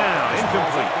batted down.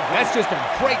 Incomplete. That's just a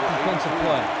great defensive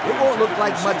play. It won't look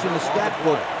like much in the stat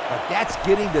book, but that's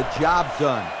getting the job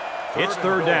done. It's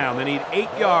third down. They need 8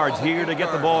 yards here to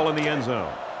get the ball in the end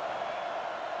zone.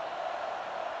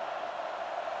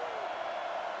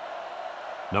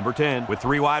 Number 10 with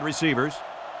 3 wide receivers.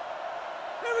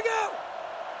 Here we go.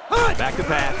 Back to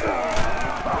pass.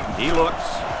 He looks,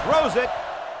 throws it.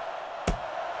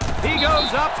 He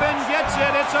goes up and gets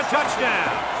it. It's a touchdown.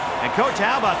 And, Coach,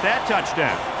 how about that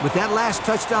touchdown? With that last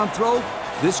touchdown throw,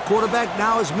 this quarterback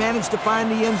now has managed to find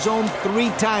the end zone 3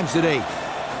 times today.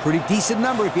 Pretty decent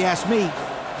number if you ask me.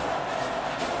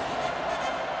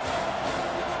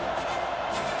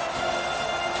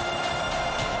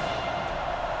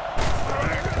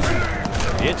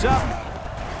 It's up.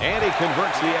 And he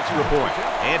converts the extra point.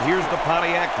 And here's the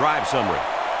Pontiac drive summary.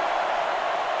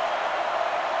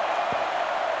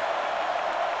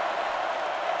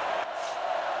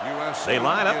 They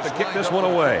line up to kick this one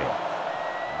away.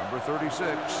 Number 36.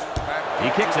 He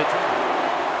kicks it.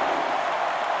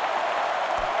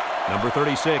 Number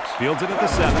 36 fields it at the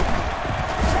 7.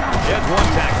 Gets 1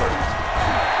 tackler.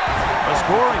 A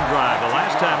scoring drive the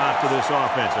last time out for this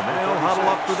offense, and they'll huddle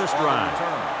up for this drive.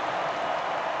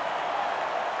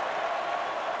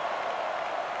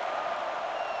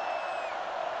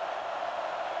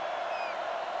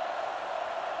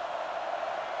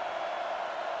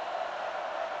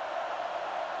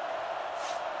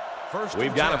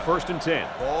 We've got a 1st and 10.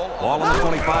 Ball on the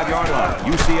 25-yard line.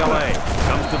 UCLA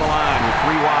comes to the line with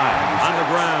 3 wide. On the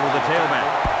ground with the tailback.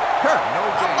 Kurt,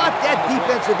 how about that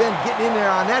defensive end getting in there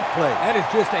on that play? That is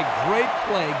just a great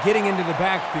play getting into the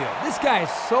backfield. This guy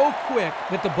is so quick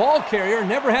that the ball carrier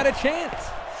never had a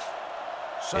chance.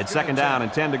 It's 2nd down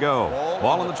and 10 to go.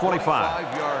 Ball on the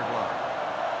 25-yard line.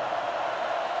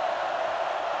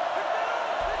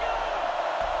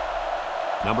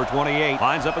 Number 28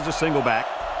 lines up as a single back.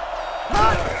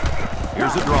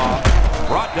 Here's a draw.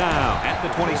 Brought down at the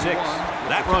 26.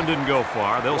 That run didn't go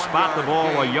far. They'll spot the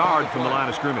ball a yard from the line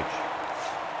of scrimmage.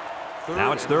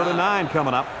 Now it's 3rd and 9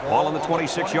 coming up. Ball on the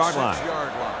 26-yard line.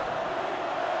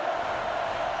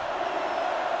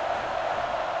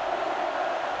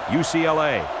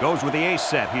 UCLA goes with the ace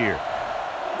set here.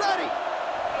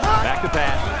 Back to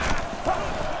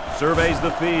pass. Surveys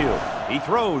the field. He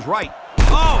throws right.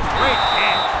 Oh, great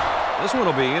catch. This one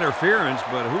will be interference,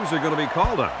 but who's it going to be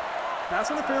called on? Pass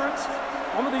interference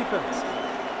on the defense.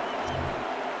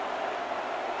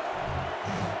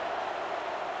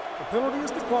 The penalty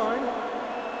is declined.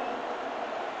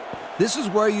 This is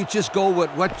where you just go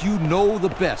with what you know the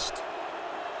best.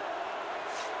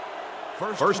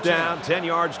 First down, 10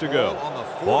 yards to go.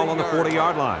 Ball on the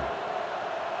 40-yard line.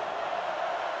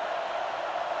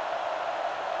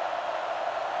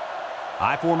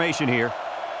 High formation here.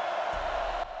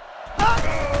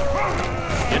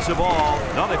 Gets the ball.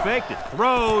 No, they faked it.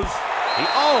 Throws. He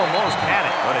almost had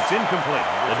it, but it's incomplete.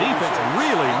 The defense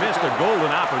really missed a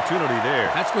golden opportunity there.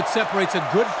 That's what separates a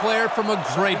good player from a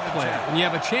great player. When you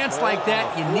have a chance like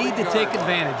that, you need to take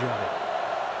advantage of it.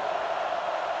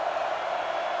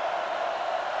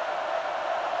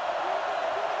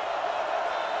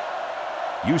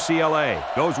 UCLA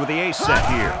goes with the ace set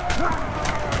here.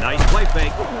 Nice play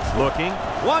fake. Looking.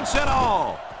 Once and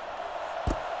all.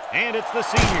 And it's the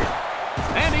senior.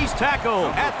 And he's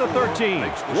tackled at the 13.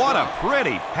 What a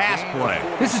pretty pass play.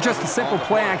 This is just a simple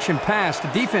play-action pass. The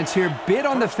defense here bid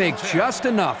on the fake just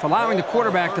enough, allowing the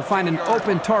quarterback to find an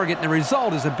open target, and the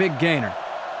result is a big gainer.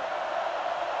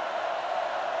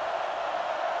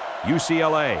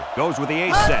 UCLA goes with the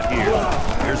ace set here.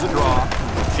 Here's a draw.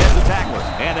 Gets the tackler.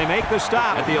 And they make the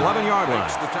stop at the 11-yard line.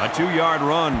 A 2-yard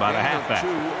run by the halfback.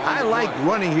 I like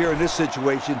running here in this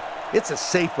situation. It's a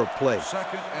safer play.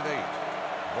 2nd and 8.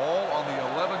 Ball on the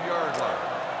 11-yard line.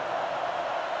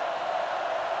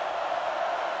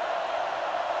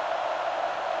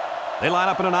 They line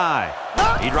up in an I.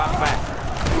 He drops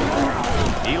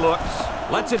back. He looks.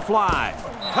 Lets it fly.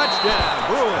 Touchdown,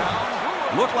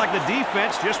 Bruins. Looked like the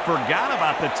defense just forgot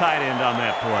about the tight end on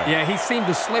that play. Yeah, he seemed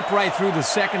to slip right through the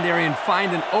secondary and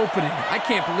find an opening. I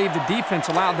can't believe the defense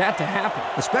allowed that to happen.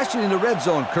 Especially in the red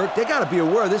zone, Kirk. They got to be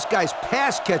aware of this guy's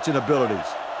pass-catching abilities.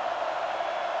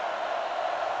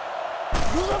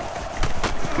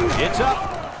 It's up,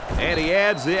 and he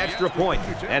adds the extra point.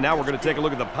 And now we're going to take a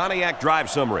look at the Pontiac drive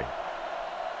summary.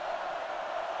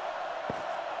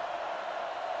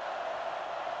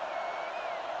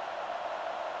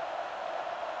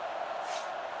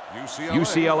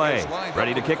 UCLA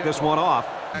ready to kick this one off.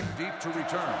 Deep to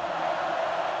return.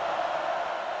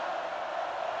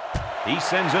 He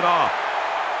sends it off.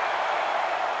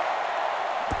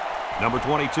 Number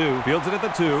 22 fields it at the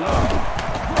 2.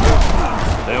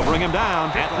 They'll bring him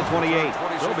down at the 28.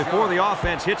 So before the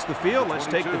offense hits the field, let's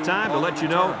take the time to let you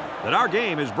know that our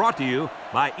game is brought to you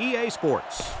by EA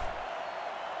Sports.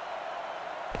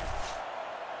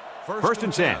 First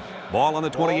and 10. Ball on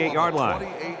the 28-yard line.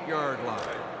 28-yard line.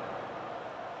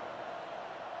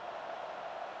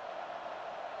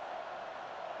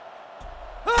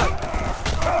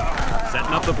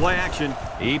 Setting up the play action.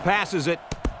 He passes it,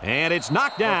 and it's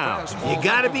knocked down. You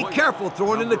got to be careful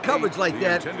throwing into coverage like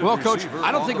that. Well, Coach,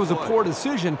 I don't think it was a poor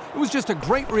decision. It was just a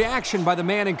great reaction by the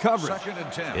man in coverage.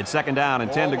 It's second down and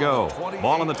 10 to go.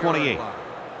 Ball on the 28.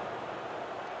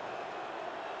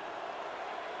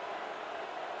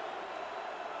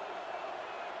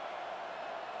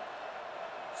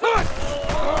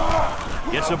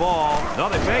 Gets the ball. No,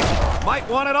 they fake. Might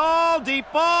want it all. Deep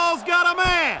ball's got a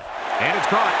man. And it's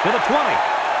caught to the 20,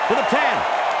 to the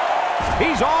 10.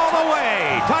 He's all the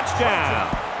way. Touchdown.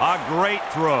 A great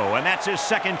throw, and that's his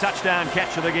second touchdown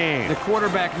catch of the game. The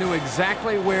quarterback knew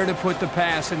exactly where to put the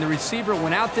pass, and the receiver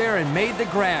went out there and made the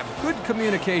grab. Good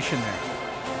communication there.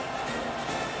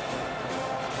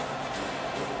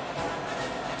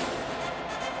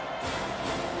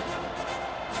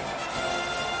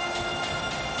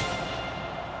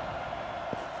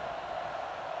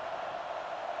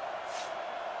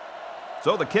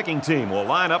 So the kicking team will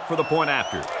line up for the point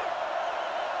after.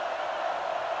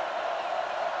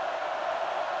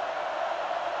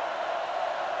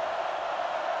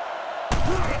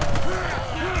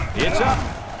 It's up.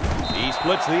 He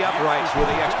splits the uprights with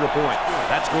the extra point.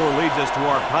 That score leads us to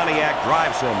our Pontiac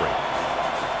drive summary.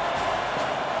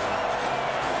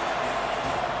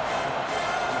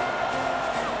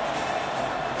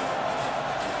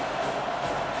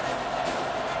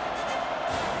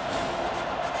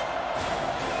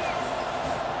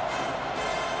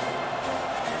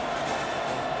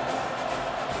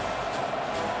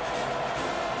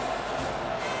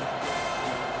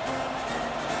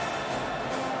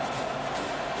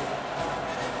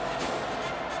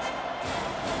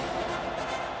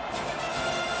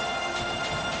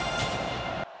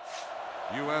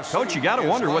 Coach, you got to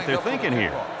wonder what they're thinking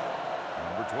here.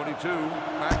 Number 22,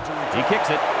 back to he kicks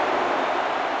it.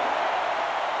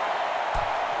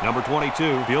 Number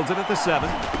 22 fields it at the 7.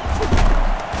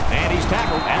 And he's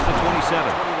tackled at the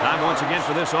 27. Time once again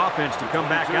for this offense to come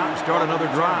back out and start another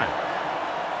drive.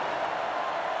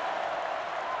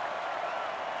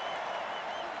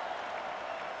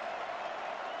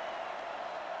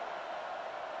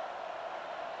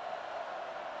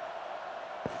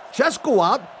 Just go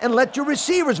out and let your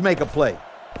receivers make a play.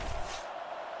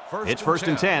 It's first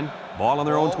and 10. Ball on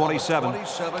their own 27.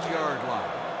 27-yard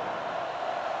line.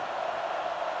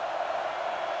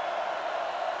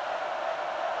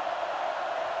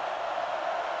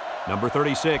 Number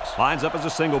 36 lines up as a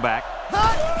single back.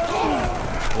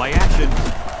 Play action.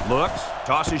 Looks.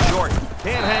 Tosses short.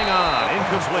 Can't hang on.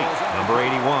 Incomplete. Number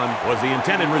 81 was the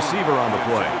intended receiver on the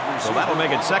play. So that'll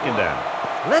make it second down.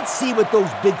 Let's see what those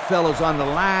big fellas on the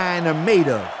line are made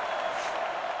of.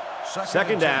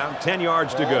 Second down, 10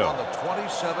 yards to go. On the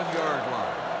 27-yard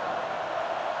line.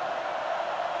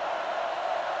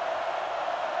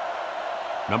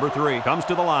 Number 3 comes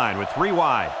to the line with 3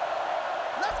 wide.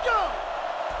 Let's go.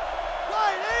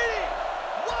 Wide 80.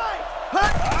 Wide.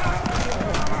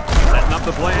 Setting up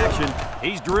the play action.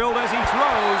 He's drilled as he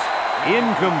throws.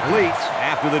 Incomplete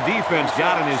after the defense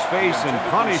got in his face and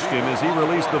punished him as he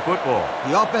released the football.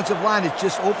 The offensive line is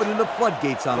just opening the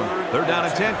floodgates on him. Third down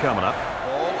and 10 coming up.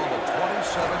 Ball on the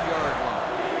 27-yard line.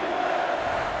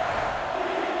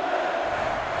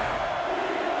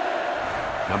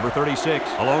 Number 36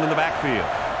 alone in the backfield.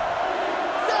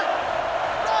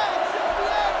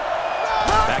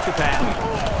 Back to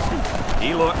pass.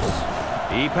 He looks.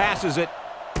 He passes it.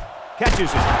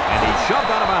 Catches it, and he's shoved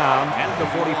out of bounds at the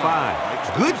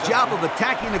 45. Good job of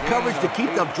attacking the coverage to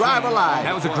keep the drive alive.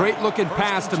 That was a great-looking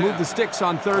pass to move the sticks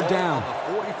on third down.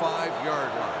 On the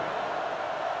 45-yard line.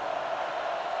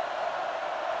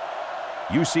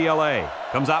 UCLA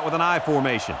comes out with an I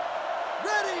formation.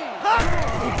 Ready.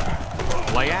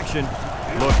 Play action.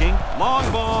 Looking.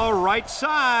 Long ball, right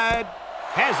side.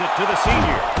 Has it to the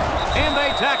senior. And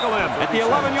they tackle him at the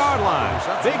 11-yard line.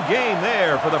 Big gain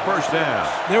there for the first down.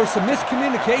 There was some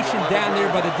miscommunication down there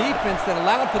by the defense that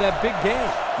allowed for that big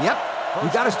gain. Yep. You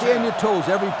got to stay on your toes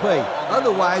every play.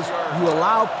 Otherwise, you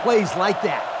allow plays like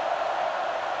that.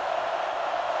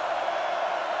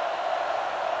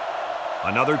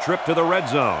 Another trip to the red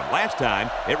zone. Last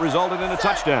time, it resulted in a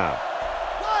touchdown.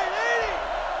 Wide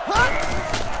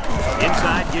 80.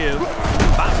 Inside give.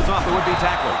 Bounces off the would-be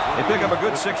tackler. They pick up a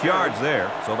good 6 yards there,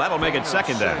 so that'll make it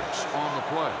second down. On the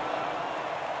play.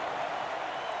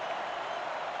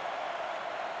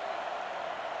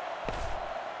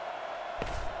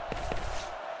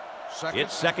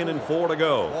 It's 2nd and 4 to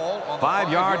go.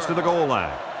 5 yards to the goal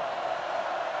line.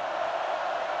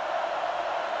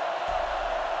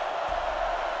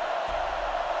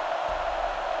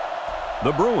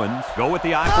 The Bruins go with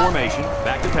the I formation.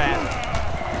 Back to pass.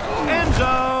 End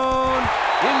zone.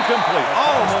 Incomplete.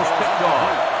 Almost picked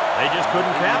off. They just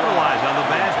couldn't capitalize on the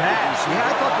bad pass. Yeah,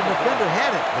 I thought the defender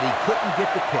had it, but he couldn't get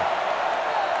the pick.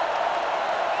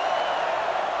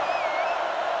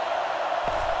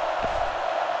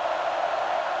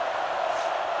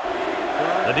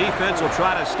 The defense will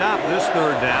try to stop this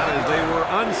 3rd down as they were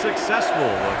unsuccessful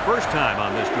the first time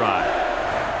on this drive.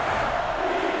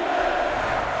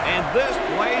 And this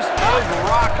place is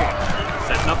rocking.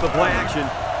 Setting up the play action.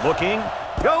 Looking.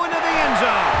 Go into the end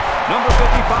zone. Number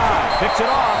 55 picks it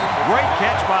off. Great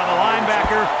catch by the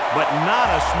linebacker, but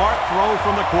not a smart throw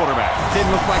from the quarterback.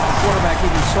 Didn't look like the quarterback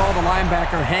even saw the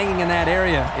linebacker hanging in that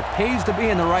area. It pays to be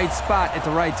in the right spot at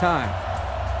the right time.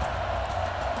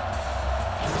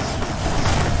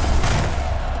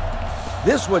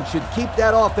 This one should keep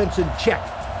that offense in check.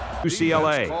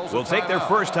 UCLA will take their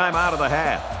first time out of the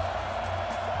half.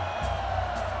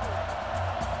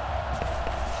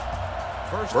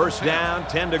 First down,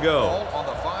 10 to go. On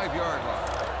the 5-yard line.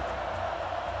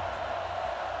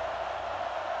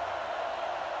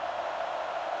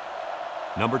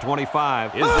 Number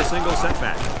 25 is the single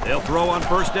setback. They'll throw on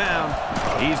first down.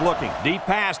 He's looking. Deep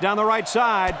pass down the right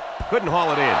side. Couldn't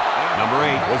haul it in. Number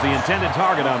 8 was the intended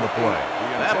target on the play.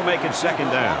 That'll make it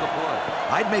 2nd down.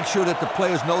 I'd make sure that the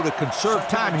players know to conserve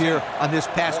time here on this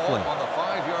pass play. On the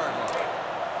 5-yard line.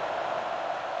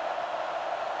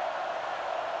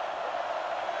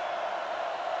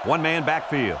 One-man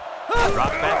backfield.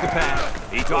 Drops back to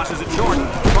pass. He tosses it short.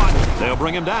 Caught. They'll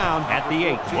bring him down at the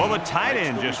 8. Well, the tight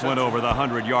end just went over the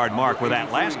 100-yard mark with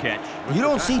that last catch. You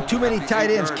don't see too many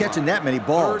tight ends catching that many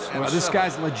balls. Well, this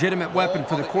guy's a legitimate weapon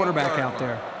for the quarterback out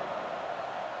there.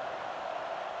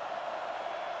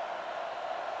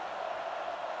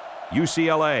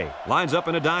 UCLA lines up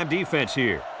in a dime defense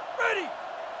here. Ready!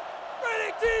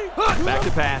 Ready, team! Back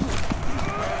to pass.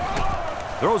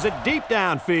 Throws it deep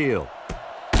downfield.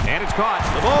 And it's caught.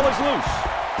 The ball is loose.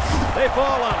 They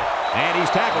fall on it. And he's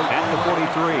tackled at the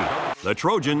 43. The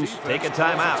Trojans take a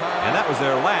timeout, and that was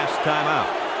their last timeout.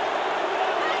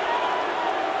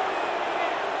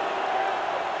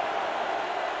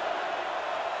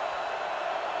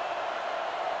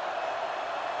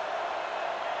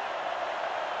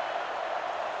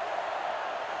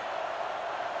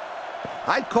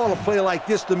 I'd call a play like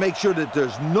this to make sure that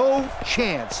there's no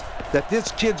chance that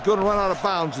this kid's going to run out of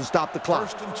bounds and stop the clock.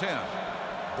 1st and 10.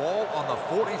 Ball on the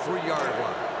 43-yard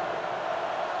line.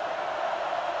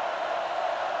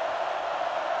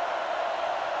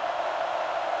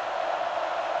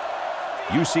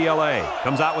 UCLA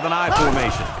comes out with an I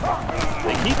formation.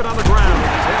 They keep it on the ground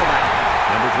with his tailback.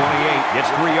 Number 28 gets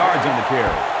 3 yards on the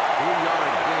carry.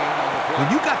 3-yard gain on the play. When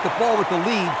you got the ball with the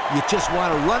lead, you just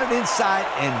want to run it inside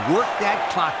and work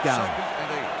that clock down. 2nd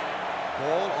and 8.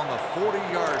 Ball on the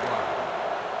 40-yard line.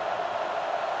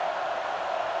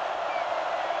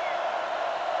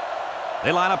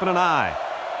 They line up in an I.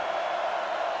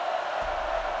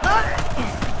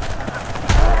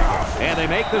 And they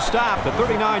make the stop, the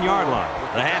 39-yard line.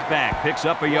 The halfback picks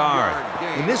up a yard.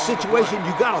 In this situation,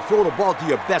 you got to throw the ball to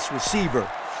your best receiver.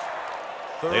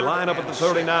 They line up at the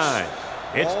 39.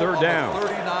 It's 3rd down.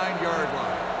 39-yard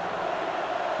line.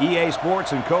 EA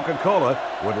Sports and Coca-Cola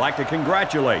would like to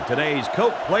congratulate today's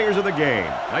Coke players of the game.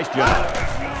 Nice job.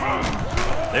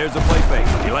 There's the play fake.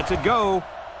 He lets it go.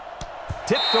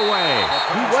 Tipped away.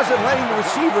 He wasn't letting the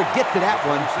receiver get to that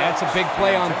one. That's a big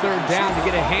play on 3rd down to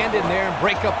get a hand in there and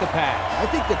break up the pass. I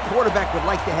think the quarterback would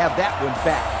like to have that one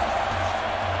back.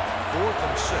 4th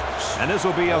and 6. And this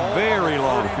will be a very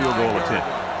long field goal attempt.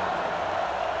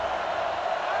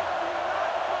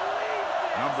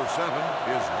 Number 7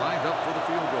 is lined up for the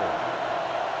field goal.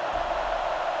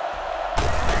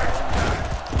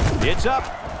 It's up.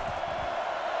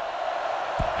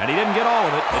 And he didn't get all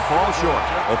of it. It falls short.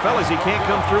 Well, fellas, he can't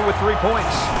come through with 3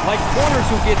 points. Like corners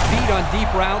who get beat on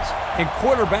deep routes and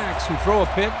quarterbacks who throw a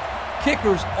pick,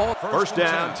 kickers all... First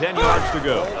down, 10 yards to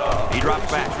go. He drops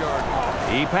back.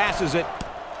 He passes it.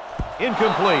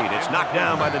 Incomplete. It's knocked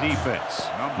down by the defense.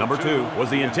 Number 2 was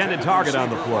the intended target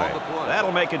on the play.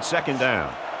 That'll make it 2nd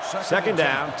down. 2nd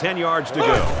down, 10 yards to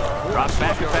go. Drops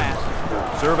back to pass.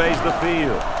 Surveys the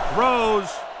field.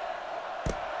 Throws.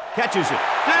 Catches it.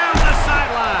 Down the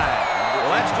sideline.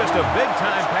 Well, that's just a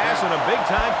big-time pass and a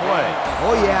big-time play.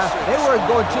 Oh, yeah. They weren't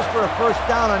going just for a first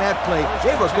down on that play.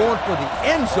 They were going for the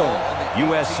end zone.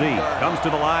 USC comes to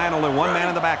the line. Only one man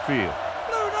in the backfield.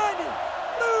 Blue 90!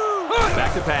 Blue!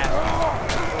 Back to pass.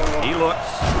 He looks,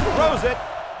 throws it.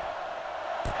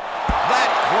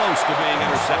 That close to being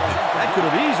intercepted. That could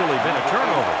have easily been a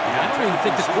turnover. I don't even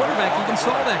think the quarterback even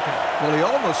saw that guy. Well, he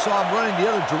almost saw him running the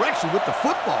other direction with the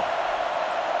football.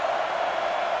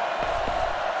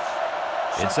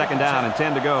 It's second down and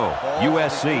 10 to go.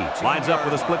 USC lines up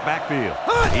with a split backfield.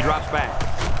 He drops back.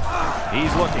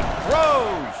 He's looking.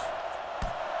 Throws.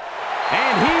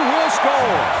 And he will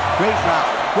score. Great route,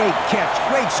 great catch,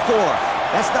 great score.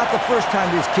 That's not the first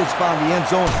time this kid's found the end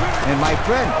zone. And my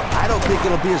friend, I don't think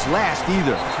it'll be his last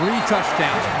either. 3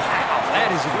 touchdowns. Wow,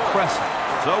 that is impressive.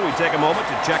 So we take a moment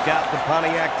to check out the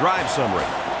Pontiac drive summary.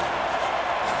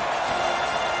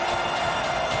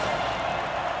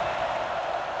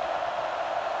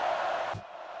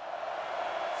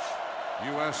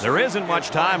 There isn't much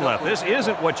time left. This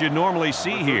isn't what you normally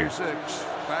see here.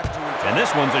 And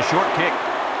this one's a short kick.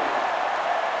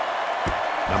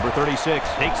 Number 36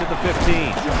 takes it to 15.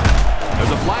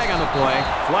 There's a flag on the play.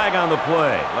 Flag on the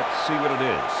play. Let's see what it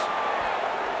is.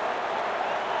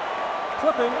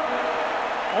 Clipping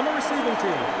on the receiving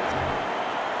team.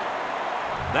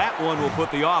 That one will put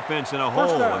the offense in a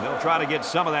hole, and they'll try to get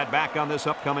some of that back on this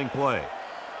upcoming play.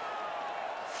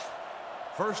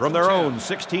 From their own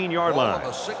 16-yard line.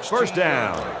 First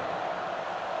down.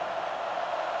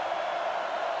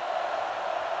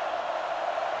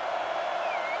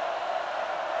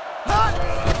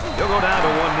 He'll go down to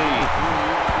one knee.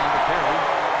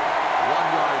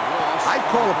 I'd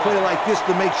call a play like this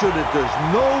to make sure that there's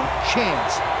no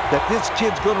chance that this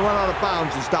kid's going to run out of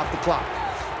bounds and stop the clock.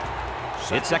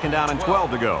 It's second down and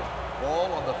 12 to go.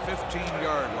 Ball on the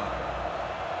 15-yard line.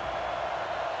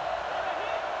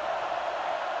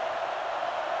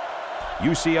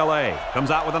 UCLA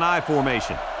comes out with an I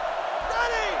formation.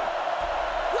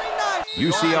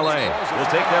 UCLA will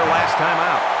take their last time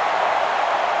out.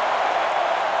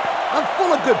 I'm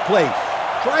full of good plays.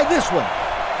 Try this one.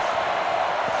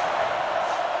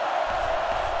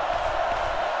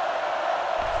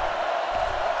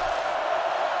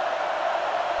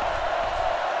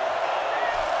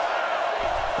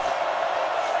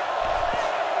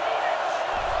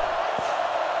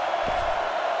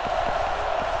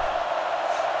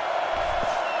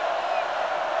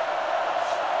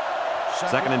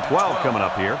 Second and 12 coming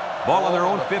up here. Ball on their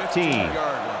own 15.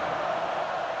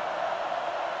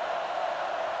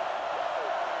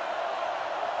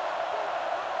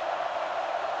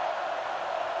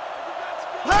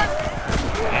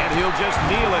 And he'll just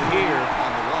kneel it here.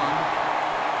 On the run.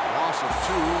 Loss of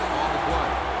 2 on the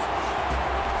play.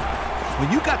 When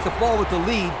you got the ball with the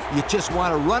lead, you just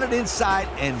want to run it inside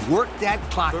and work that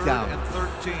clock down. 3rd and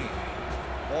 13.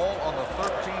 Ball on the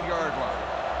 13-yard line.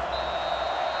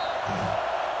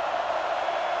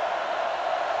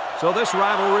 So this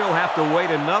rivalry will have to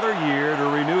wait another year to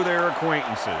renew their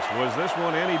acquaintances. Was this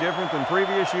one any different than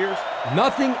previous years?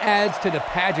 Nothing adds to the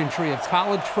pageantry of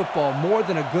college football more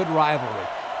than a good rivalry.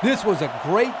 This was a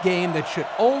great game that should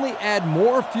only add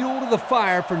more fuel to the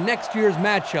fire for next year's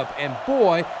matchup, and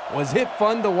boy, was it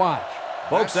fun to watch.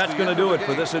 Folks, that's going to do it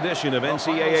for this edition of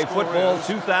NCAA Football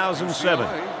 2007.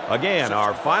 Again,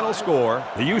 our final score,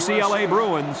 the UCLA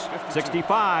Bruins,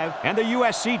 65, and the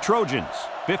USC Trojans,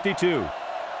 52.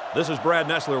 This is Brad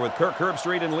Nessler with Kirk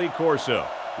Herbstreit and Lee Corso.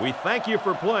 We thank you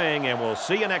for playing, and we'll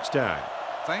see you next time.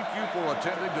 Thank you for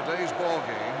attending today's ball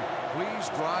game. Please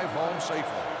drive home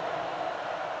safely.